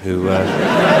 79-year-olds who... What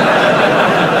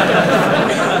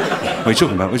are you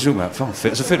talking about? What are you talking about? Oh,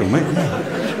 fit as a fiddle,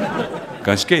 mate.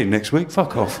 Going skiing next week?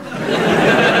 Fuck off.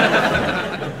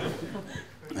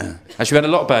 Actually, we had a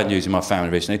lot of bad news in my family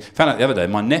recently. Found out the other day,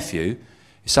 my nephew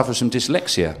suffers from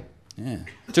dyslexia. Yeah.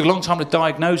 It took a long time to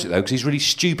diagnose it, though, because he's really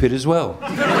stupid as well.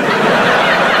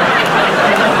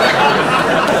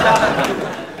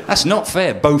 That's not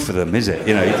fair, both of them, is it?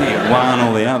 You think one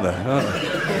or the other. Oh.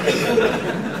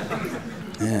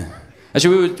 Yeah.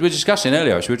 Actually, we were discussing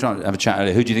earlier, we were trying to have a chat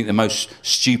earlier, who do you think the most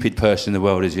stupid person in the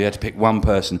world is? If you had to pick one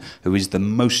person who is the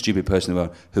most stupid person in the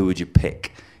world, who would you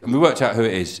pick? And we worked out who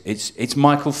it is. It's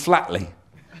Michael Flatley.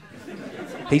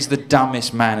 He's the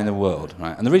dumbest man in the world,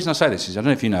 right? And the reason I say this is, I don't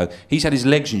know if you know, he's had his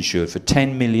legs insured for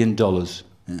 $10 million.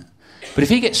 Yeah. But if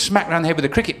he gets smacked around the head with a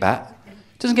cricket bat, he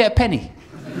doesn't get a penny.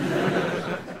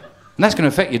 And that's going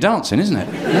to affect your dancing, isn't it?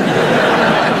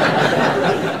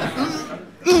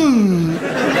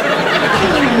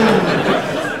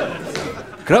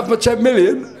 Can I have my 10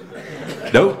 million?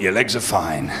 No, your legs are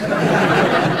fine.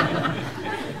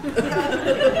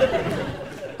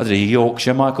 I did a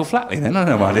Yorkshire Michael Flatley then, I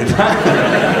don't know why I did that.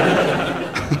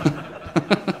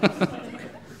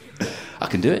 I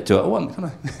can do it, do it at once, can't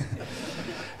I?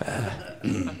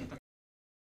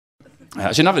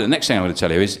 Actually, the next thing I'm going to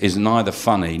tell you is neither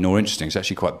funny nor interesting. It's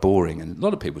actually quite boring, and a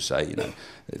lot of people say,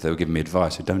 if they were giving me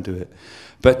advice, I don't do it.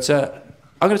 But I'm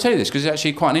going to tell you this because it's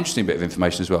actually quite an interesting bit of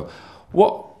information as well.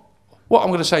 What I'm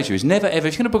going to say to you is never ever,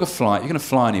 if you're going to book a flight, you're going to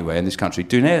fly anywhere in this country,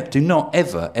 do not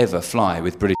ever fly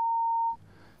with British.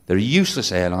 They're a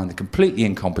useless airline, they're completely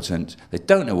incompetent, they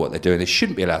don't know what they're doing, they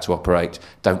shouldn't be allowed to operate,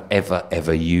 don't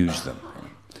ever use them.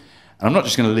 And I'm not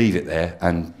just going to leave it there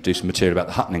and do some material about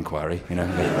the Hutton inquiry, No,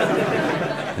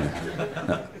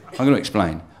 I'm going to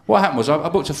explain. What happened was I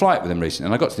booked a flight with them recently,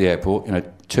 and I got to the airport,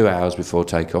 2 hours before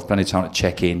takeoff, plenty of time to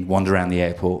check in, wander around the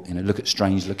airport, look at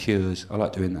strange liqueurs. I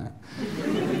like doing that.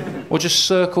 Or just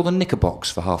circle the knicker box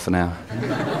for half an hour.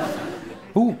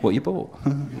 Ooh, what you bought?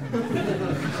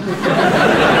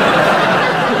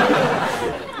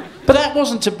 But that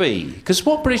wasn't to be, because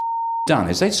what British done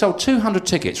is they'd sold 200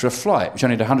 tickets for a flight which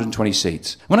only had 120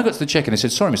 seats. When I got to the check-in, they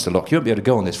said, sorry, Mr. Locke, you won't be able to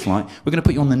go on this flight. We're going to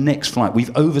put you on the next flight. We've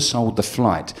oversold the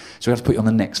flight, so we have to put you on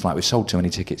the next flight. We've sold too many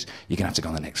tickets. You're going to have to go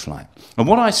on the next flight. And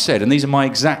what I said, and these are my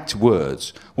exact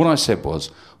words, what I said was,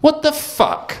 what the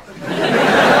fuck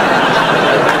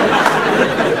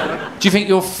do you think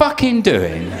you're fucking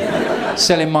doing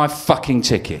selling my fucking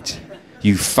ticket,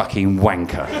 you fucking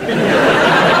wanker?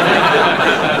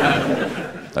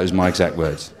 Those are my exact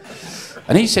words.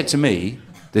 And he said to me,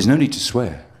 there's no need to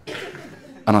swear.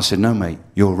 And I said, no, mate,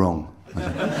 you're wrong.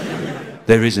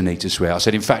 There is a need to swear. I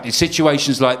said, in fact, it's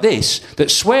situations like this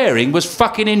that swearing was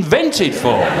fucking invented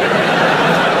for.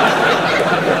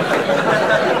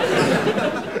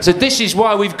 I said, this is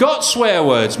why we've got swear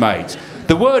words, mate.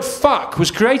 The word fuck was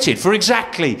created for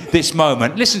exactly this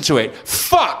moment. Listen to it.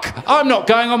 Fuck! I'm not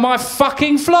going on my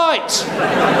fucking flight!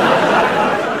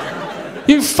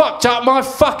 You fucked up my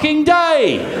fucking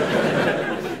day!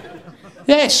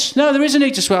 Yes, no, there is a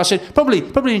need to swear. I said,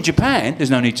 probably in Japan,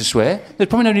 there's no need to swear. There's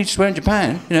probably no need to swear in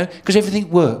Japan, you know, because everything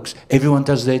works. Everyone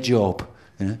does their job,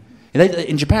 you know.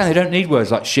 In Japan, they don't need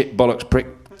words like shit, bollocks, prick,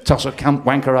 tosser, cunt,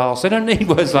 wanker, arse. They don't need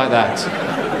words like that.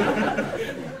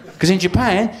 Because in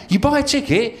Japan, you buy a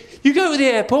ticket, you go to the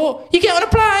airport, you get on a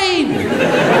plane.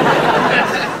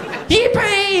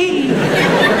 Yippee!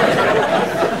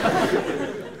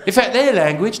 In fact, their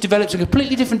language develops a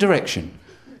completely different direction.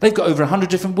 They've got over 100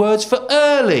 different words for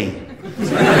early.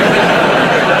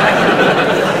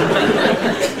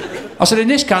 I said, in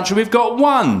this country, we've got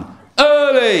one.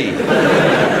 Early.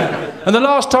 And the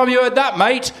last time you heard that,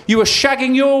 mate, you were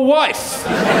shagging your wife.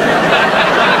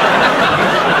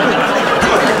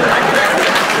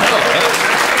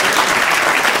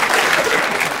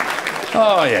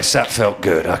 Oh, yes, that felt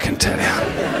good, I can tell you.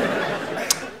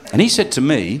 And he said to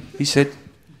me, he said,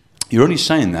 you're only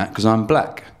saying that because I'm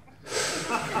black.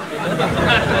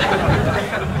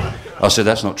 I said,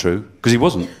 that's not true, because he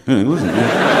wasn't. Yeah, he wasn't. Yeah.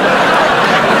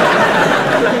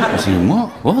 I said,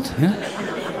 what? Yeah.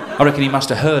 I reckon he must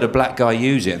have heard a black guy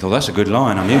use it and thought, that's a good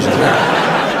line, I'm using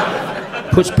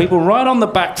that. Puts people right on the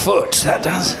back foot, that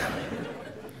does.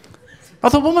 I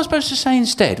thought, what am I supposed to say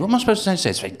instead? What am I supposed to say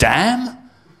instead? Say, damn,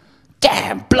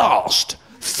 blast,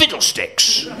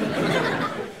 fiddlesticks,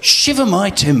 shiver my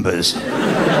timbers.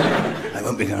 They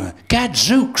won't be going,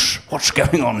 gadzooks, what's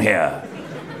going on here?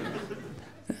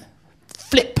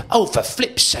 Flip. Oh, for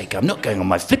flip's sake, I'm not going on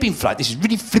my flipping flight. This is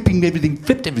really flipping everything's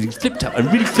flipped up. I'm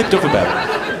really flipped off about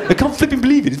it. I can't flipping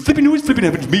believe it. It's flipping, always flipping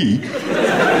happened to me.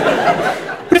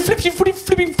 What are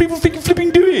flipping people think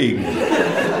flipping doing?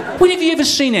 When have you ever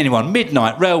seen anyone,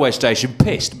 midnight, railway station,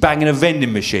 pissed, banging a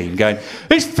vending machine, going,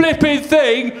 this flipping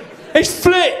thing, it's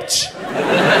flipped.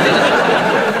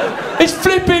 It's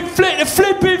flipping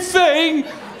thing.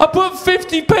 I put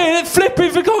 50p in it,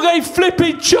 flipping, forgot to get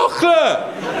flipping chocolate.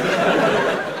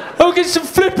 I'll get some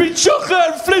flipping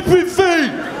chocolate and flipping thing.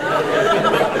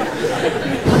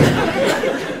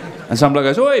 And some bloke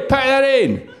goes, oi, pack that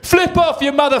in. Flip off,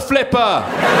 you mother flipper.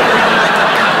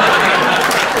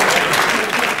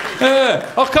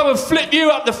 I'll come and flip you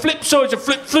up the flip side of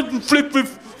flip.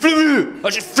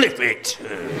 I'll just flip it.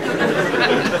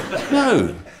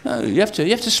 No, you have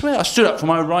to swear. I stood up for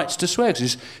my rights to swear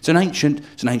because it's an ancient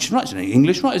right. It's an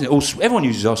English right, isn't it? Everyone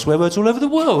uses our swear words all over the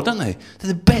world, don't they?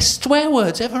 They're the best swear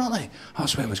words ever, aren't they? Our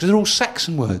swear words, because they're all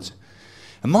Saxon words.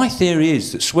 And my theory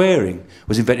is that swearing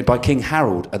was invented by King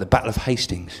Harold at the Battle of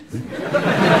Hastings. You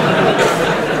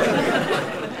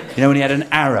know, when he had an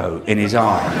arrow in his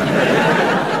eye.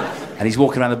 And he's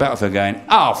walking around the battlefield going,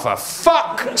 oh, for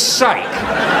fuck's sake!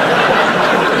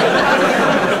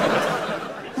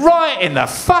 Right in the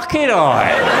fucking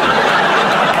eye!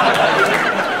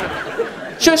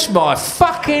 Just my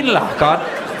fucking luck,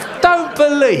 I don't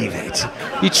believe it.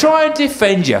 You try and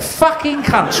defend your fucking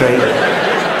country,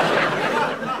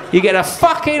 you get a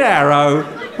fucking arrow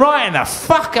right in the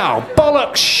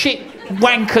bollocks, shit,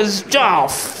 wankers, oh,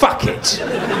 fuck it.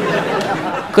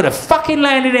 Could have fucking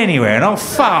landed anywhere, and I'm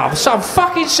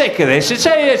fucking sick of this. To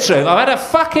tell you the truth, I've had a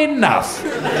fucking enough.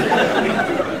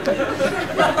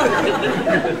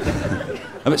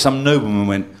 I bet some nobleman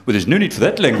went, well, there's no need for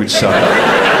that language, sir.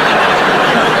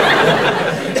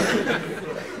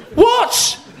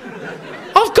 What?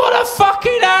 I've got a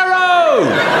fucking arrow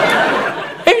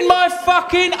in my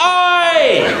fucking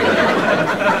eye.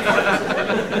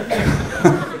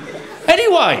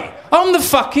 Anyway, I'm the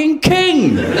fucking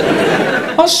king.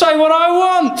 I'll say what I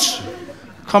want.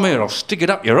 Come here, I'll stick it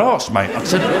up your arse, mate. I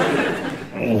said,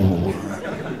 oh.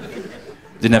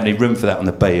 Didn't have any room for that on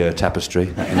the Bayeux tapestry.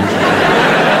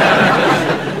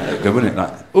 Good, wasn't it?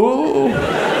 Like, oh.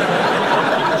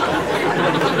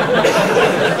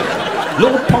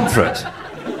 Lord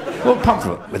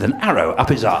Pomfret with an arrow up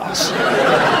his arse.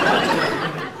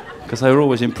 Because they were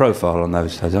always in profile on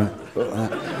those days, don't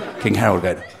they? King Harold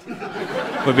going,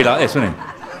 would be like this, wouldn't he?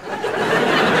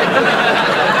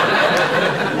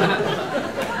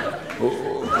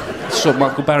 Sort of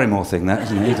Michael Barrymore thing, that,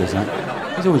 isn't it? He does that.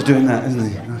 He's always doing that, isn't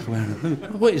he?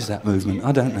 What is that movement?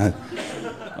 I don't know.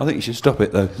 I think you should stop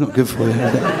it, though. It's not good for you,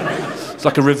 is it? It's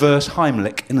like a reverse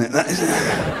Heimlich, isn't it? That isn't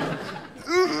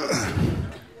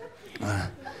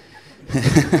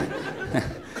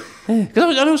it?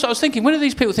 I was thinking, when do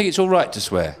these people think it's all right to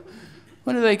swear?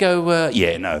 When do they go,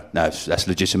 yeah, no, that's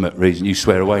legitimate reason. You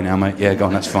swear away now, mate. Yeah, go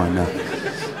on, that's fine.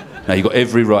 No, you've got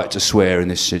every right to swear in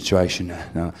this situation.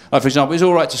 No. Like, for example, it's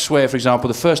all right to swear, for example,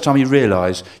 the first time you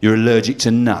realise you're allergic to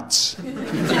nuts.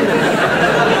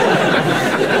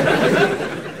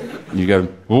 You go,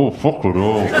 oh, fuck it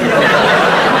all.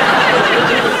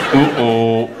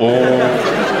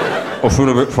 I feel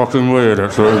a bit fucking weird,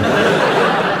 actually.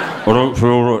 I don't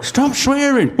feel right. Stop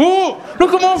swearing. Oh,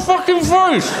 look at my fucking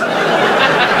face.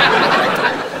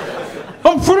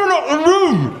 I'm filling up the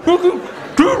room. Look at...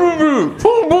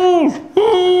 Pull balls.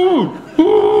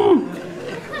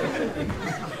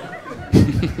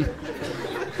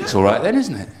 It's all right then,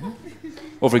 isn't it?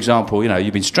 Or, for example,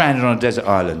 you've been stranded on a desert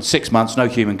island, 6 months, no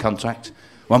human contact.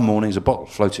 One morning, there's a bottle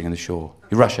floating in the shore.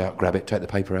 You rush out, grab it, take the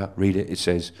paper out, read it. It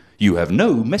says, "You have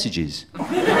no messages."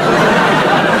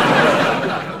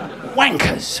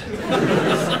 Wankers.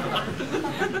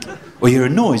 Or you hear a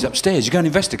noise upstairs. You go and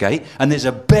investigate, and there's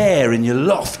a bear in your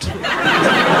loft.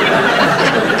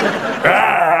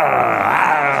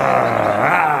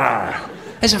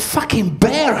 There's a fucking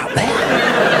bear up there.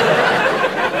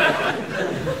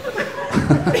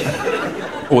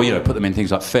 Or, put them in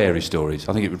things like fairy stories.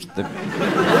 I think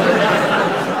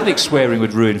I think swearing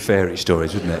would ruin fairy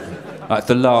stories, wouldn't it? Like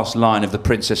the last line of The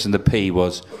Princess and the Pea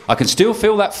was, "I can still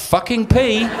feel that fucking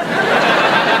pea."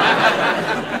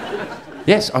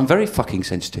 Yes, I'm very fucking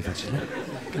sensitive, actually.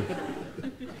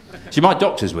 See, my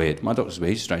doctor's weird.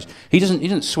 He's strange. He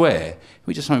doesn't swear.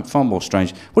 He does something far more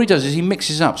strange. What he does is he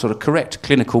mixes up sort of correct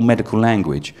clinical medical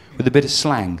language with a bit of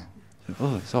slang.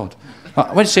 Oh, it's odd.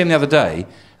 I went to see him the other day,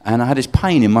 and I had this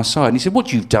pain in my side. And he said,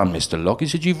 "What you've done, Mr. Locke?" He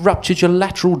said, "You've ruptured your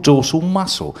lateral dorsal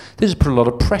muscle. This has put a lot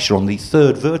of pressure on the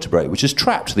third vertebrae, which has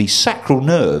trapped the sacral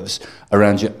nerves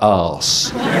around your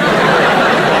arse."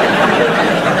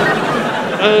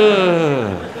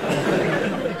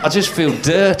 I just feel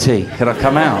dirty when I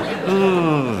come out.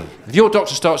 If your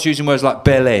doctor starts using words like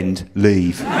bell end,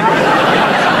 leave.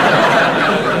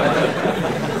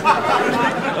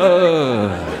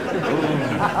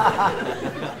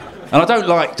 And I don't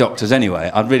like doctors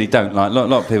anyway. I really don't like... A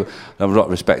lot of people have a lot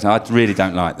of respect. I really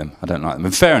don't like them. I don't like them.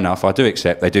 And fair enough, I do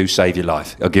accept they do save your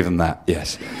life. I'll give them that,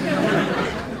 yes.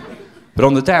 But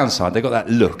on the downside, they've got that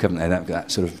look, haven't they? That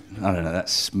sort of, I don't know, that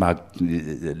smug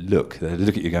look. They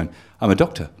look at you going, "I'm a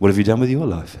doctor. What have you done with your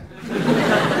life?"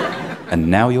 "And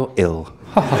now you're ill."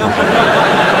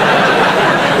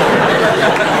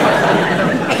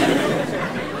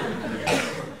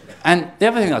 And the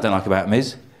other thing I don't like about them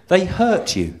is they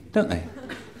hurt you, don't they?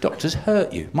 Doctors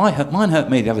hurt you. Mine hurt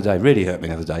me the other day, really hurt me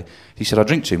the other day. He said, "I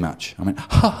drink too much." I went,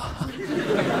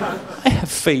 I have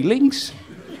feelings.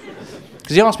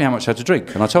 Because he asked me how much I had to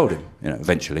drink, and I told him,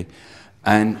 eventually.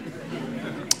 And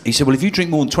he said, "Well, if you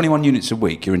drink more than 21 units a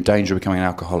week, you're in danger of becoming an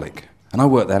alcoholic." And I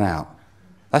worked that out.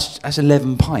 That's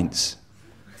 11 pints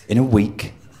in a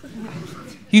week.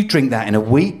 You'd drink that in a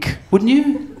week, wouldn't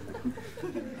you?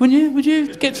 Wouldn't you? Would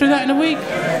you get through that in a week?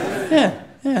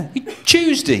 Yeah.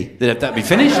 Tuesday, that'd be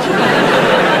finished.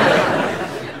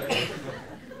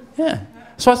 Yeah.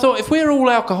 So I thought, if we're all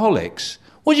alcoholics,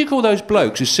 what do you call those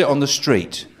blokes who sit on the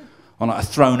street on like a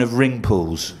throne of ring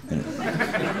pools,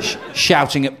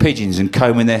 shouting at pigeons and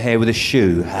combing their hair with a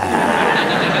shoe?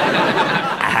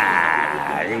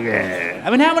 I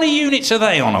mean, how many units are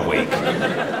they on a week?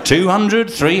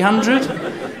 200, 300?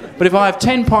 But if I have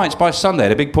 10 pints by Sunday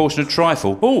and a big portion of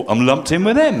trifle, I'm lumped in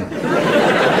with them.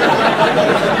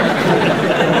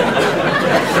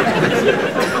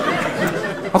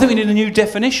 I think we need a new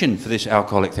definition for this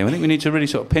alcoholic thing. I think we need to really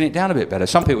sort of pin it down a bit better.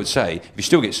 Some people would say, if you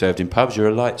still get served in pubs, you're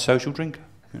a light social drinker.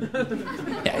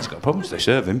 Yeah, he's got problems, they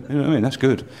serve him. You know what I mean? That's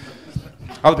good.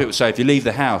 Other people say, if you leave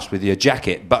the house with your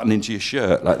jacket buttoned into your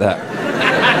shirt like that.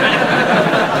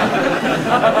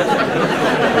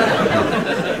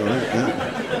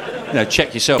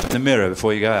 Check yourself in the mirror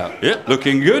before you go out. Yep,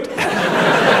 looking good.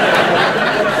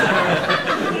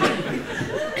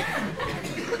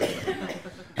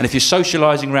 And if you're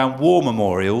socialising around war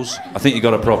memorials, I think you've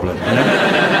got a problem.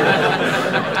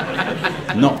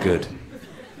 Not good.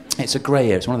 It's a grey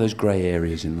area. It's one of those grey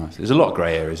areas in life. There's a lot of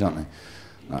grey areas, aren't there?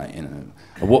 Like,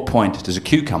 at what point does a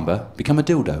cucumber become a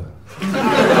dildo?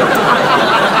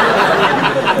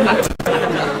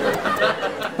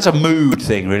 That's a mood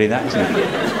thing, really, that, isn't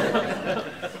it?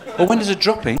 Or when does a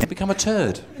dropping become a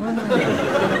turd?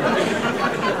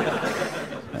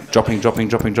 Dropping,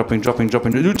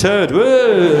 new turd,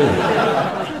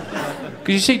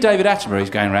 because you see David Attenborough, he's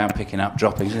going around picking up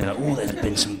droppings, and like, there's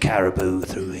been some caribou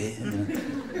through here.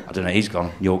 I don't know, he's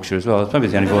gone Yorkshire as well, maybe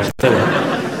it's the only voice.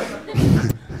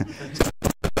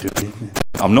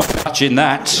 I'm not touching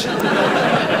that.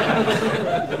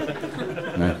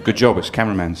 No, good job, it's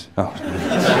cameraman's. Oh.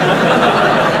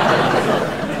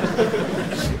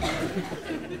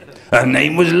 Her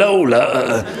name was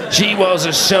Lola. She was a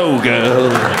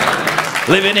showgirl.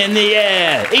 Living in the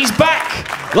air. He's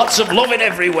back. Lots of loving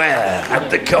everywhere. At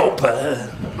the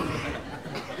Copa.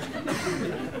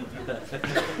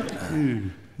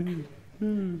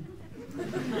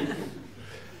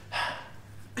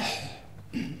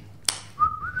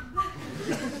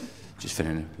 Just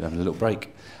having a little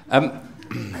break.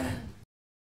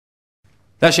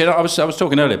 Actually, I was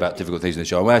talking earlier about difficult things in the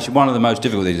job. Well, actually, one of the most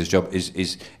difficult things in this job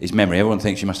is memory. Everyone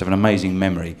thinks you must have an amazing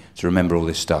memory to remember all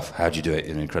this stuff. How do you do it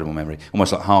in an incredible memory?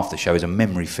 Almost like half the show is a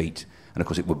memory feat. And of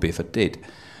course it would be if I did.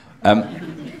 I've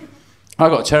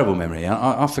got a terrible memory.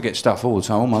 I forget stuff all the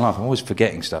time, all my life. I'm always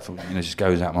forgetting stuff. You know, it just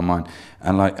goes out of my mind.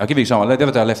 And like, I'll give you an example. The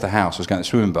other day I left the house, I was going to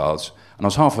swimming baths, and I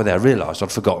was halfway there, I realised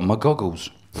I'd forgotten my goggles.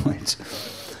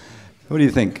 What do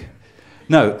you think?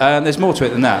 No, there's more to it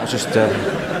than that. I was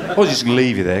just going to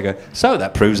leave you there and go, so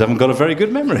that proves I haven't got a very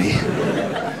good memory.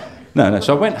 No,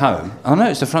 so I went home, and I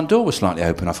noticed the front door was slightly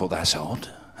open. I thought, that's odd.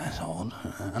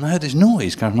 And I heard this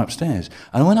noise coming from upstairs.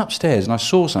 And I went upstairs and I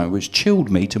saw something which chilled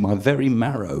me to my very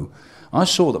marrow. I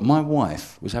saw that my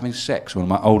wife was having sex with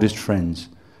one of my oldest friends,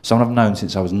 someone I've known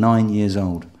since I was 9 years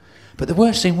old. But the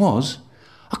worst thing was,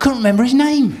 I couldn't remember his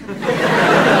name.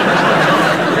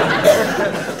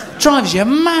 Drives you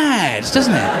mad,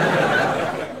 doesn't it?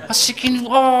 I was thinking,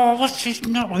 oh, what's this?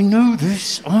 No, I know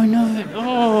this. I know it.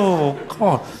 Oh,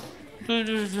 God.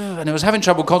 And I was having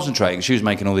trouble concentrating. She was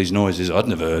making all these noises I'd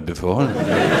never heard before.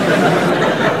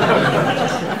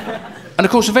 And of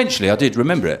course, eventually I did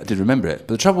remember it. But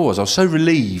the trouble was, I was so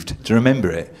relieved to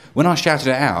remember it. When I shouted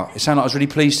it out, it sounded like I was really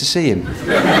pleased to see him.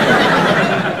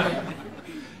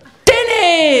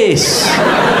 Dennis!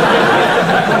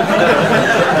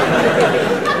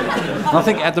 I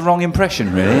think it had the wrong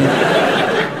impression, really.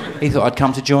 He thought I'd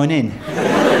come to join in.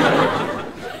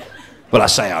 Well, I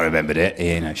say I remembered it.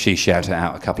 You know, she shouted it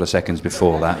out a couple of seconds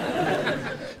before that.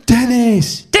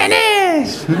 Dennis!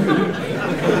 Dennis!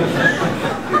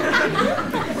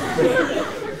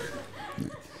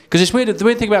 Because it's weird. The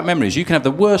weird thing about memory is you can have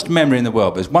the worst memory in the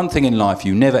world, but there's one thing in life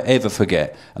you never ever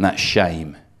forget, and that's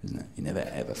shame, isn't it? You never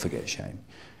ever forget shame.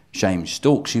 Shame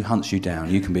stalks you, hunts you down.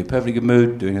 You can be in a perfectly good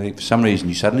mood, doing anything. For some reason,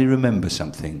 you suddenly remember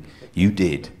something you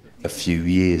did a few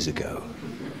years ago.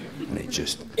 And it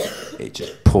just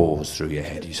pours through your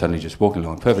head. You suddenly just walking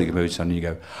along, perfectly good mood, suddenly you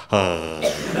go,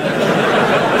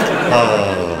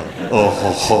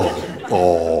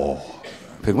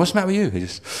 People, what's the matter with you? He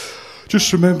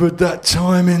just remembered that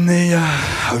time in the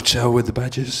hotel with the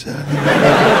badgers.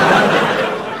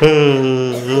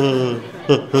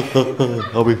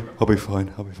 I'll be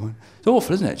fine. It's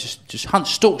awful, isn't it? Just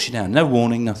stalks you down, no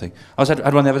warning, nothing. I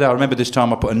had one the other day. I remember this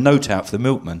time I put a note out for the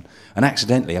milkman, and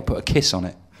accidentally I put a kiss on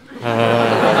it.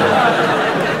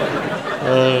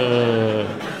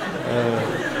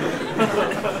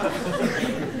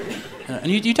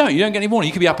 And you don't get any warning.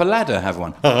 You could be up a ladder, have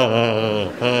one.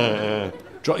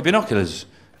 Drop your binoculars.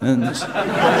 And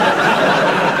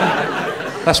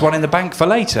that's one in the bank for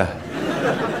later.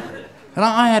 And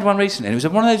I had one recently, and it was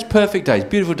one of those perfect days,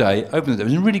 beautiful day, opened it, I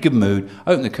was in a really good mood,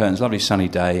 opened the curtains, lovely sunny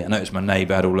day, I noticed my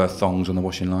neighbour had all her thongs on the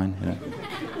washing line, you know.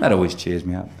 That always cheers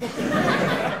me up.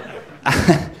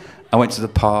 I went to the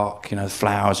park, you know, the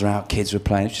flowers were out, kids were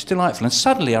playing, it was just delightful. And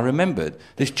suddenly I remembered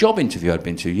this job interview I'd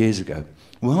been to years ago.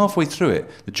 Well, halfway through it,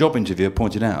 the job interviewer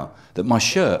pointed out that my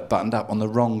shirt buttoned up on the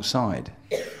wrong side.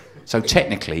 So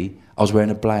technically, I was wearing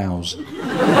a blouse.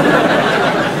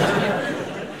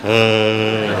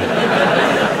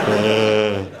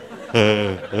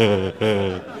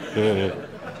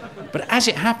 But as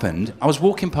it happened, I was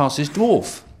walking past this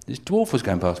dwarf. This dwarf was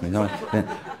going past me. So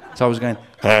I was going...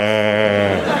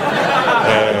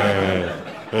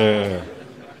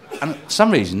 And for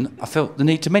some reason, I felt the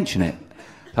need to mention it.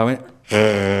 So I went...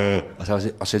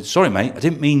 I said, sorry, mate, I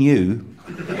didn't mean you.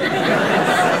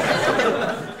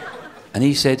 And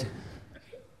he said,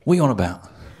 what are you on about?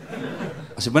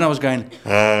 I said, when I was going...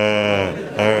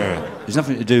 There's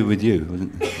nothing to do with you,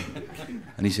 wasn't it?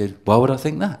 And he said, why would I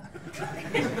think that?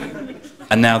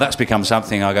 And now that's become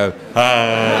something I go...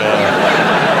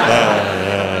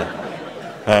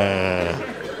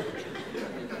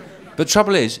 But the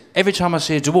trouble is, every time I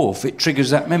see a dwarf, it triggers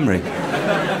that memory.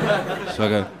 So I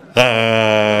go...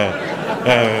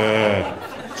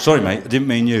 Sorry, mate, I didn't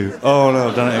mean you. Oh, no,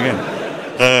 I've done it again.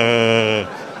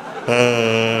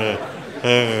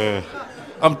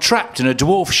 I'm trapped in a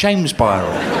dwarf shame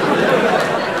spiral.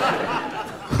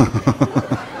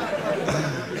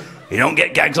 You don't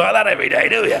get gags like that every day,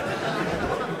 do you?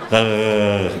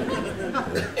 No,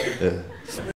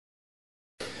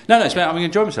 it's been, I'm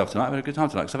enjoying myself tonight. I've had a good time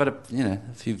tonight because I've had a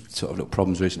few sort of little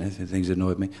problems recently. A few things that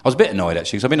annoyed me. I was a bit annoyed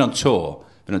actually because I've been on tour,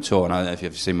 and I don't know if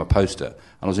you've seen my poster. And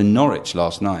I was in Norwich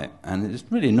last night, and it was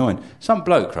really annoying. Some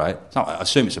bloke, right? I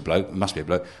assume it's a bloke. It must be a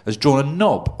bloke. Has drawn a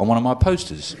knob on one of my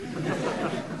posters,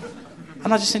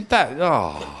 and I just think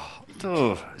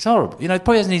it's horrible. You know, he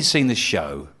probably hasn't even seen the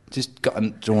show. Just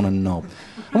drawn a knob.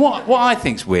 And what I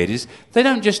think's weird is they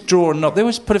don't just draw a knob. They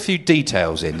always put a few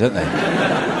details in, don't they?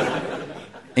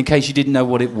 In case you didn't know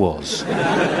what it was. They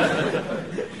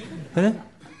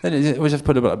always have to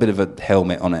put a bit of a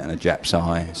helmet on it and a Jap's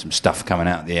eye, some stuff coming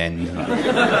out at the end. You know,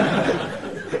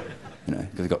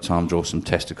 if they've got time, draw some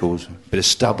testicles, a bit of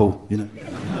stubble, you know.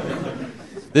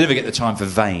 They never get the time for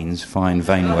veins, fine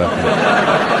vein work.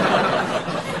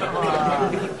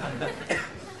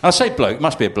 I say bloke, it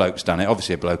must be a bloke's done it.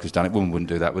 Obviously a bloke has done it. Women wouldn't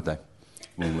do that, would they?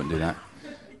 Women wouldn't do that.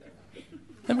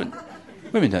 They wouldn't.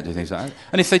 Women don't do things like that.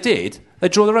 And if they did,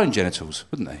 they'd draw their own genitals,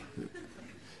 wouldn't they? And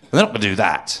they're not going to do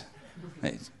that.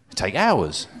 It'd take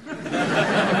hours.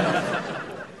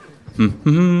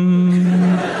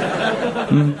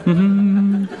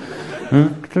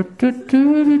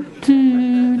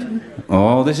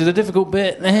 Oh, this is a difficult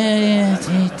bit.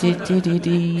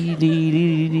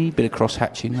 Bit of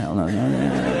cross-hatching.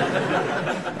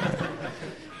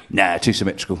 Nah, too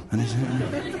symmetrical.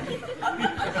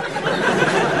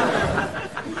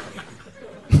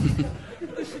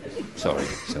 Sorry, I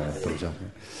apologise.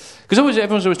 Because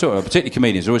everyone's always talking, particularly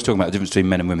comedians, are always talking about the difference between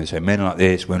men and women. They say, men are like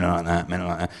this, women are like that, men are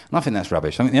like that. And I think that's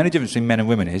rubbish. I think the only difference between men and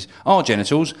women is our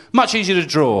genitals, much easier to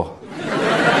draw.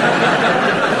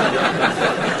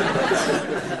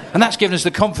 And that's given us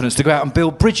the confidence to go out and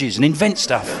build bridges and invent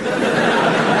stuff.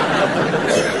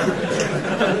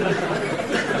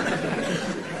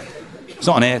 It's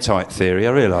not an airtight theory,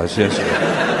 I realise, yes.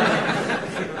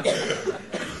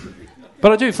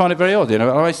 But I do find it very odd, you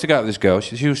know. I used to go out with this girl.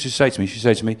 She used to say to me,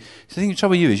 the thing the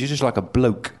trouble with you is you're just like a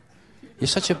bloke. You're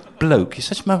such a bloke. You're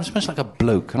such much like a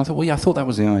bloke. And I thought, well, yeah, I thought that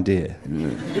was the idea.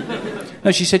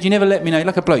 No, she said, you never let me know. You're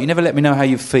like a bloke. You never let me know how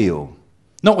you feel.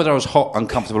 Not whether I was hot,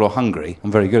 uncomfortable, or hungry.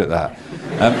 I'm very good at that.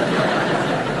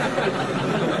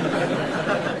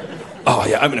 Oh,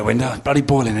 yeah, open the window. Bloody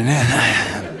boiling in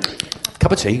there.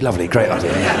 Cup of tea, lovely, great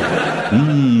idea.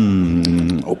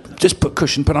 Oh, just put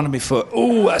under my foot.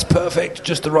 Oh, that's perfect.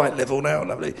 Just the right level now,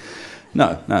 lovely.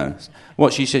 No.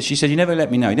 What she said, you never let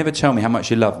me know. You never tell me how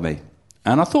much you love me.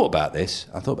 And I thought about this.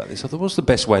 I thought, what's the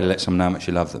best way to let someone know how much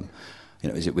you love them? You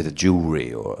know, is it with a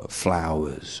jewellery or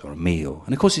flowers or a meal?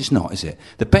 And of course it's not, is it?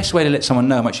 The best way to let someone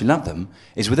know how much you love them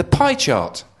is with a pie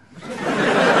chart.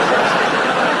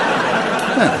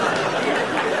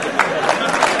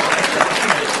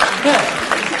 Yeah.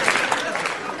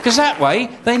 Because that way,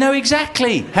 they know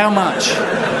exactly how much.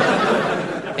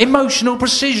 Emotional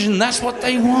precision, that's what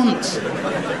they want.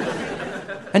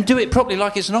 And do it properly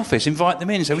like it's an office. Invite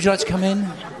them in and say, would you like to come in?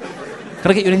 Can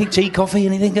I get you anything? Tea, coffee,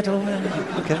 anything at all?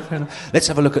 Okay, fair enough. Let's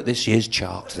have a look at this year's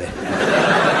chart then.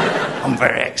 I'm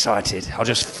very excited. I'll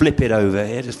just flip it over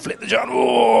here. Just flip the chart.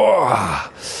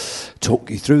 Oh,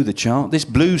 talk you through the chart. This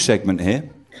blue segment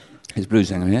here,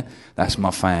 that's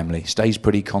my family. Stays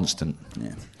pretty constant.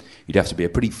 Yeah. You'd have to be a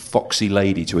pretty foxy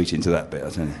lady to eat into that bit, I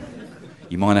tell you.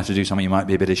 You might have to do something you might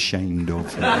be a bit ashamed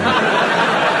of.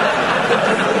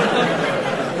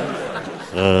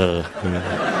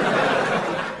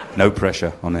 No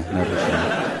pressure on it. No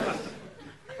pressure.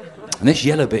 And this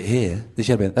yellow bit here,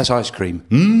 that's ice cream.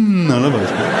 I love ice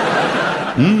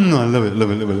cream. I love it.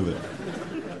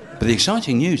 But the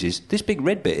exciting news is, this big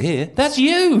red bit here, that's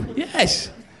you.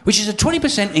 Yes. Which is a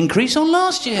 20% increase on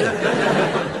last year.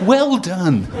 Well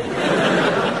done.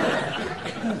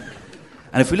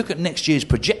 And if we look at next year's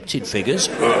projected figures,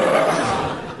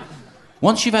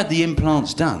 once you've had the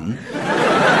implants done,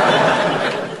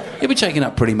 you'll be taking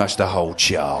up pretty much the whole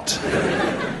chart.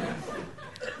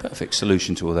 Perfect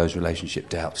solution to all those relationship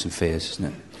doubts and fears, isn't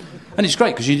it? And it's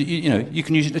great because you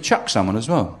can use it to chuck someone as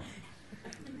well.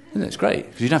 Isn't it? It's great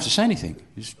because you don't have to say anything.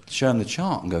 You just show them the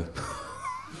chart and go.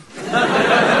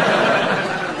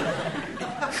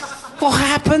 What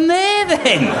happened there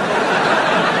then?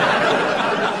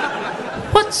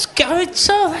 What's going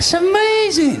on? That's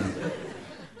amazing.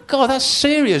 God, that's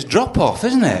serious drop off,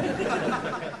 isn't it?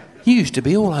 You used to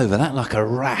be all over that like a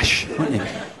rash, weren't you?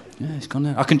 Yeah, it's gone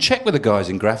down. I can check with the guys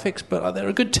in graphics, but they're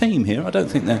a good team here. I don't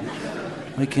think they're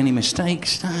making any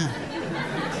mistakes. Yeah,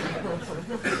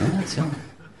 it's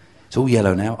all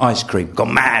yellow now. Ice cream.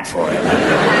 Gone mad for it.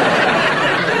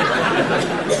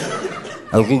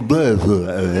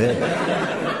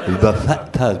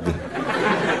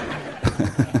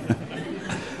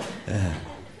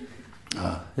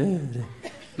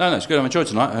 No, it's good. I enjoyed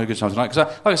tonight. I had a good time tonight. Because,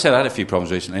 like I said, I had a few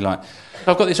problems recently. Like,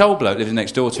 I've got this old bloke living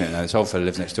next door to me. This old fella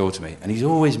lives next door to me. And he's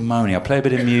always moaning. I play a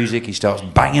bit of music. He starts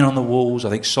banging on the walls. I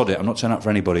think, sod it. I'm not turning up for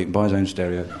anybody. He can buy his own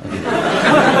stereo.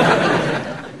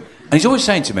 And he's always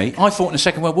saying to me, I fought in the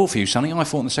Second World War for you, Sonny. I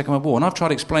fought in the Second World War. And I've tried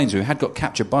to explain to him, had got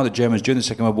captured by the Germans during the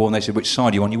Second World War, and they said, which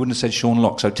side are you on? You wouldn't have said Sean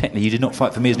Locke. So technically, you did not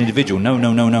fight for me as an individual. No.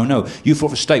 You fought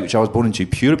for a state which I was born into,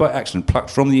 purely by accident, plucked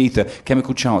from the ether,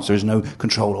 chemical chance. There is no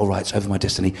control or rights over my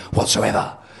destiny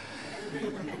whatsoever.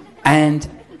 And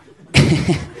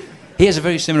he has a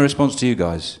very similar response to you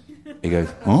guys. He goes,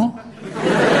 huh?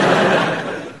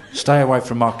 Stay away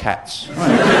from my cats.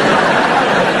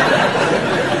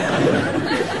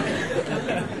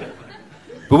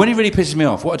 But when he really pisses me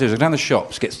off, what I do is I go down the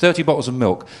shops, get 30 bottles of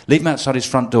milk, leave him outside his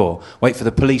front door, wait for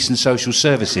the police and social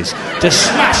services to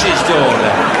smash his door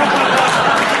down.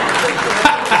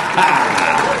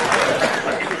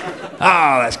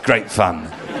 That's great fun.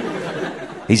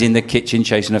 He's in the kitchen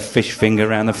chasing a fish finger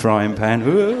around the frying pan.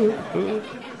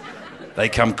 They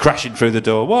come crashing through the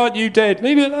door. Why aren't you dead?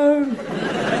 Leave me alone.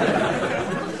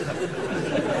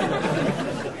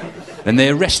 And they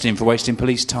arrest him for wasting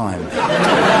police time.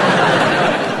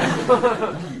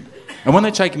 And when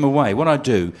they take him away, what I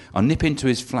do, I nip into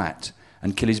his flat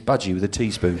and kill his budgie with a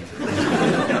teaspoon.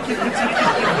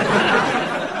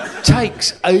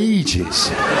 Takes ages.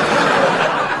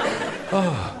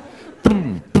 Oh.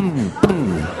 Boom, boom,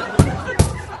 boom.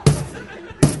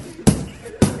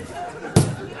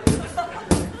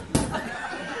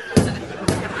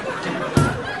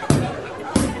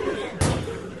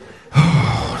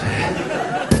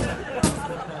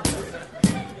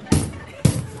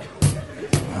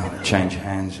 Change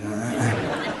hands.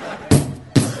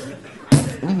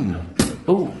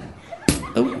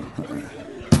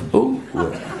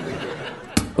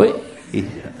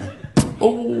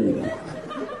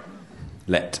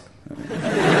 Let.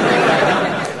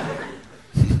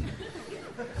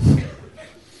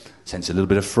 Sense a little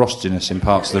bit of frostiness in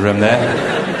parts of the room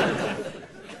there.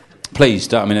 Please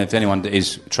don't. I mean, if anyone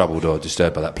is troubled or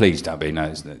disturbed by that, please don't be.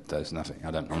 No, there's nothing.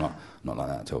 I'm not like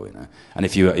that at all. You know. And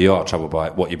if you are troubled by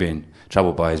it, what you're being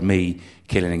troubled by is me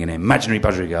killing an imaginary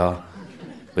budgerigar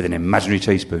with an imaginary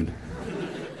teaspoon.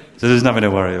 So there's nothing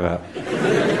to worry about.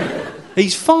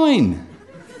 He's fine.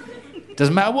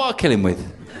 Doesn't matter what I kill him with.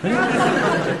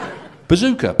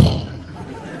 Bazooka. A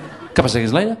couple of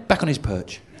seconds later, back on his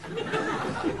perch.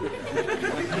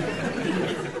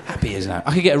 Happy as that.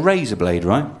 I could get a razor blade,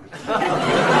 right?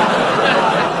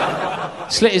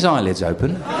 Slit his eyelids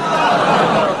open.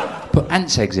 Put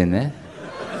ants' eggs in there.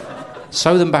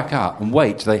 Sew them back up and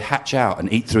wait till they hatch out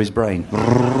and eat through his brain.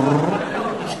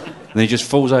 And then he just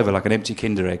falls over like an empty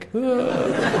Kinder egg.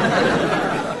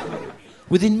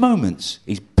 Within moments,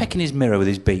 he's pecking his mirror with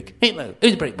his beak.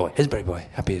 Who's a break boy? Who's a break boy?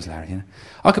 Happy as Larry, you know?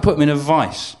 I could put him in a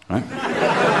vice, right?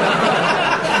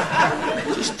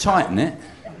 Just tighten it.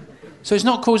 So it's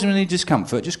not causing him any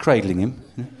discomfort, just cradling him.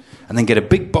 You know? And then get a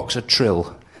big box of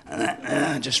Trill.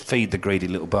 And just feed the greedy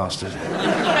little bastard.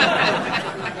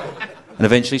 And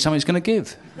eventually something's going to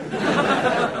give.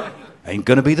 Ain't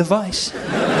going to be the vice.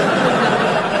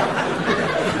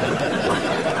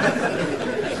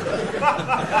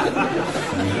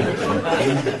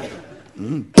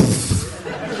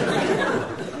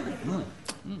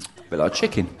 Bit like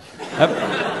chicken.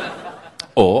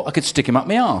 Or I could stick him up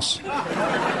my arse.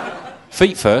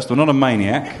 Feet first, we're not a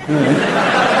maniac.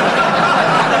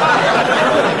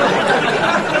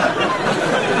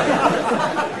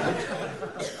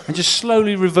 And just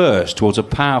slowly reverse towards a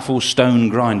powerful stone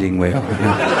grinding wheel.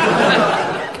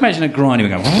 Can you imagine a grinding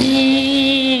wheel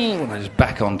going... And I just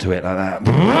back onto it like that.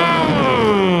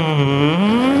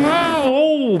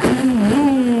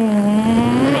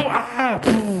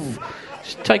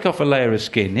 Just take off a layer of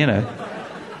skin, you know.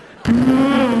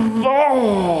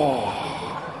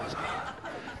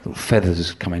 Little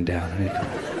feathers coming down.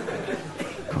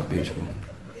 Quite beautiful.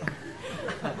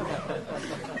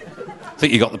 I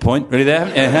think you got the point, really there,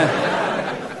 haven't you?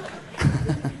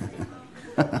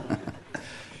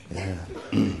 Yeah.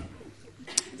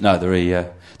 No, the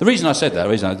reason I said that,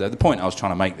 the point I was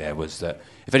trying to make there was that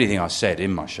if anything I said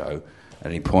in my show at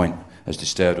any point has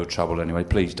disturbed or troubled anyway,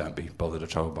 please don't be bothered or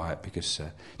troubled by it, because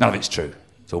none of it's true.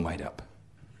 It's all made up.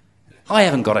 I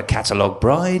haven't got a catalogue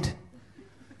bride,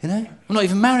 you know? I'm not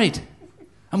even married.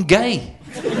 I'm gay.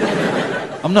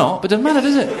 I'm not, but it doesn't matter,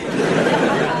 does it?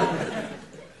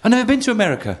 I've never been to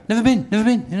America. Never been, you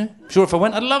know? Sure, if I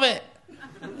went, I'd love it.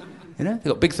 You know, they've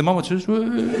got big thermometers.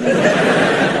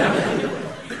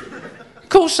 Of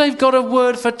course they've got a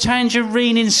word for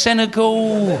tangerine in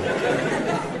Senegal. Of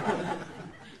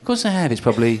course I have. It's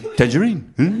probably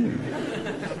tangerine.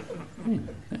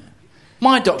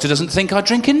 My doctor doesn't think I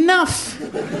drink enough.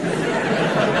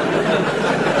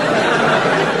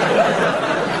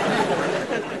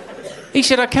 He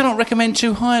said I cannot recommend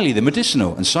too highly the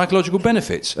medicinal and psychological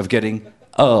benefits of getting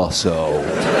arsehole.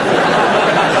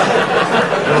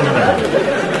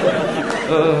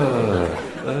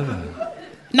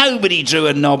 Nobody drew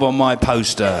a knob on my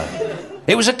poster.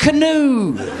 It was a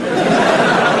canoe.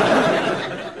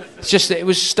 It's just that it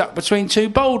was stuck between two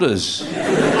boulders.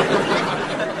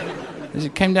 As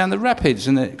it came down the rapids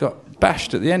and it got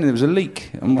bashed at the end and there was a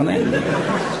leak on one end.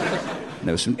 And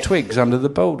there were some twigs under the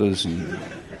boulders and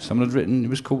someone had written it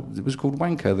was called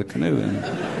Wanker, the canoe.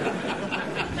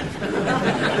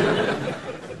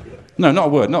 No, not a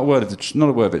word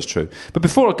of it's true. But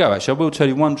before I go, actually, I will tell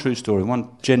you one true story, one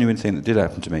genuine thing that did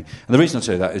happen to me. And the reason I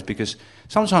tell you that is because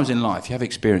sometimes in life you have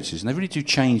experiences and they really do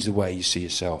change the way you see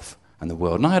yourself and the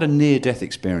world. And I had a near-death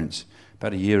experience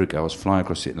about a year ago. I was flying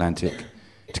across the Atlantic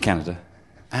to Canada.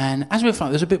 And as we were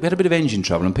flying, we had a bit of engine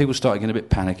trouble and people started getting a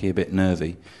bit panicky, a bit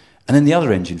nervy. And then the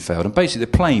other engine failed and basically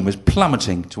the plane was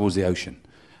plummeting towards the ocean.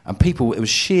 And it was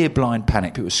sheer blind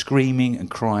panic. People were screaming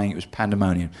and crying. It was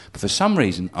pandemonium. But for some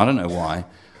reason, I don't know why,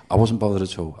 I wasn't bothered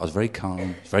at all. I was very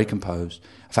calm, very composed.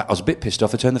 In fact, I was a bit pissed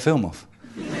off. I turned the film off.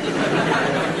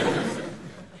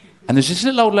 And there's this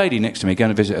little old lady next to me going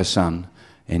to visit her son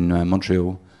in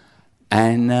Montreal.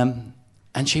 And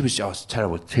she was just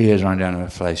terrible. Tears running down her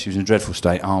face. She was in a dreadful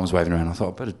state, arms waving around. I thought,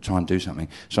 I'd better try and do something.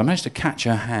 So I managed to catch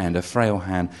her hand, her frail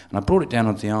hand, and I brought it down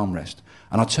onto the armrest.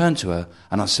 And I turned to her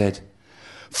and I said,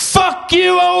 "Fuck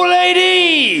you, old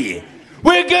lady!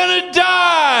 We're gonna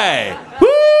die!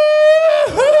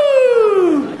 Woo-hoo!"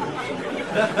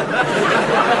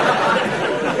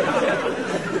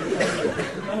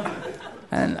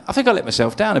 And I think I let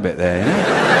myself down a bit there, you know?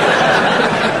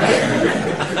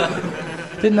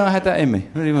 Didn't know I had that in me,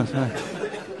 really was. No.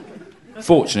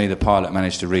 Fortunately, the pilot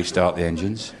managed to restart the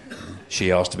engines.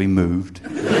 She asked to be moved.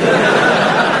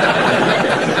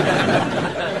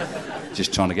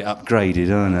 Just trying to get upgraded, I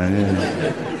don't know.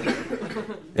 Yeah.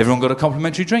 Everyone got a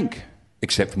complimentary drink,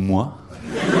 except moi.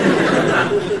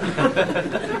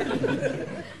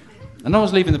 And I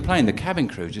was leaving the plane, the cabin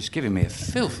crew just giving me a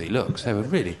filthy look. They were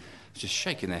really just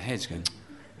shaking their heads going,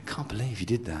 "I can't believe you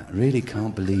did that. I really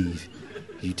can't believe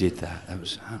you did that. That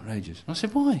was outrageous." And I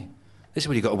said, "Why?" They said,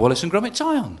 "Well, you got a Wallace and Gromit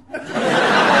tie on."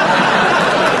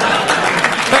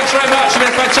 Thanks very much. You've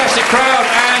been a fantastic crowd,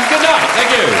 and good night.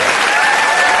 Thank you.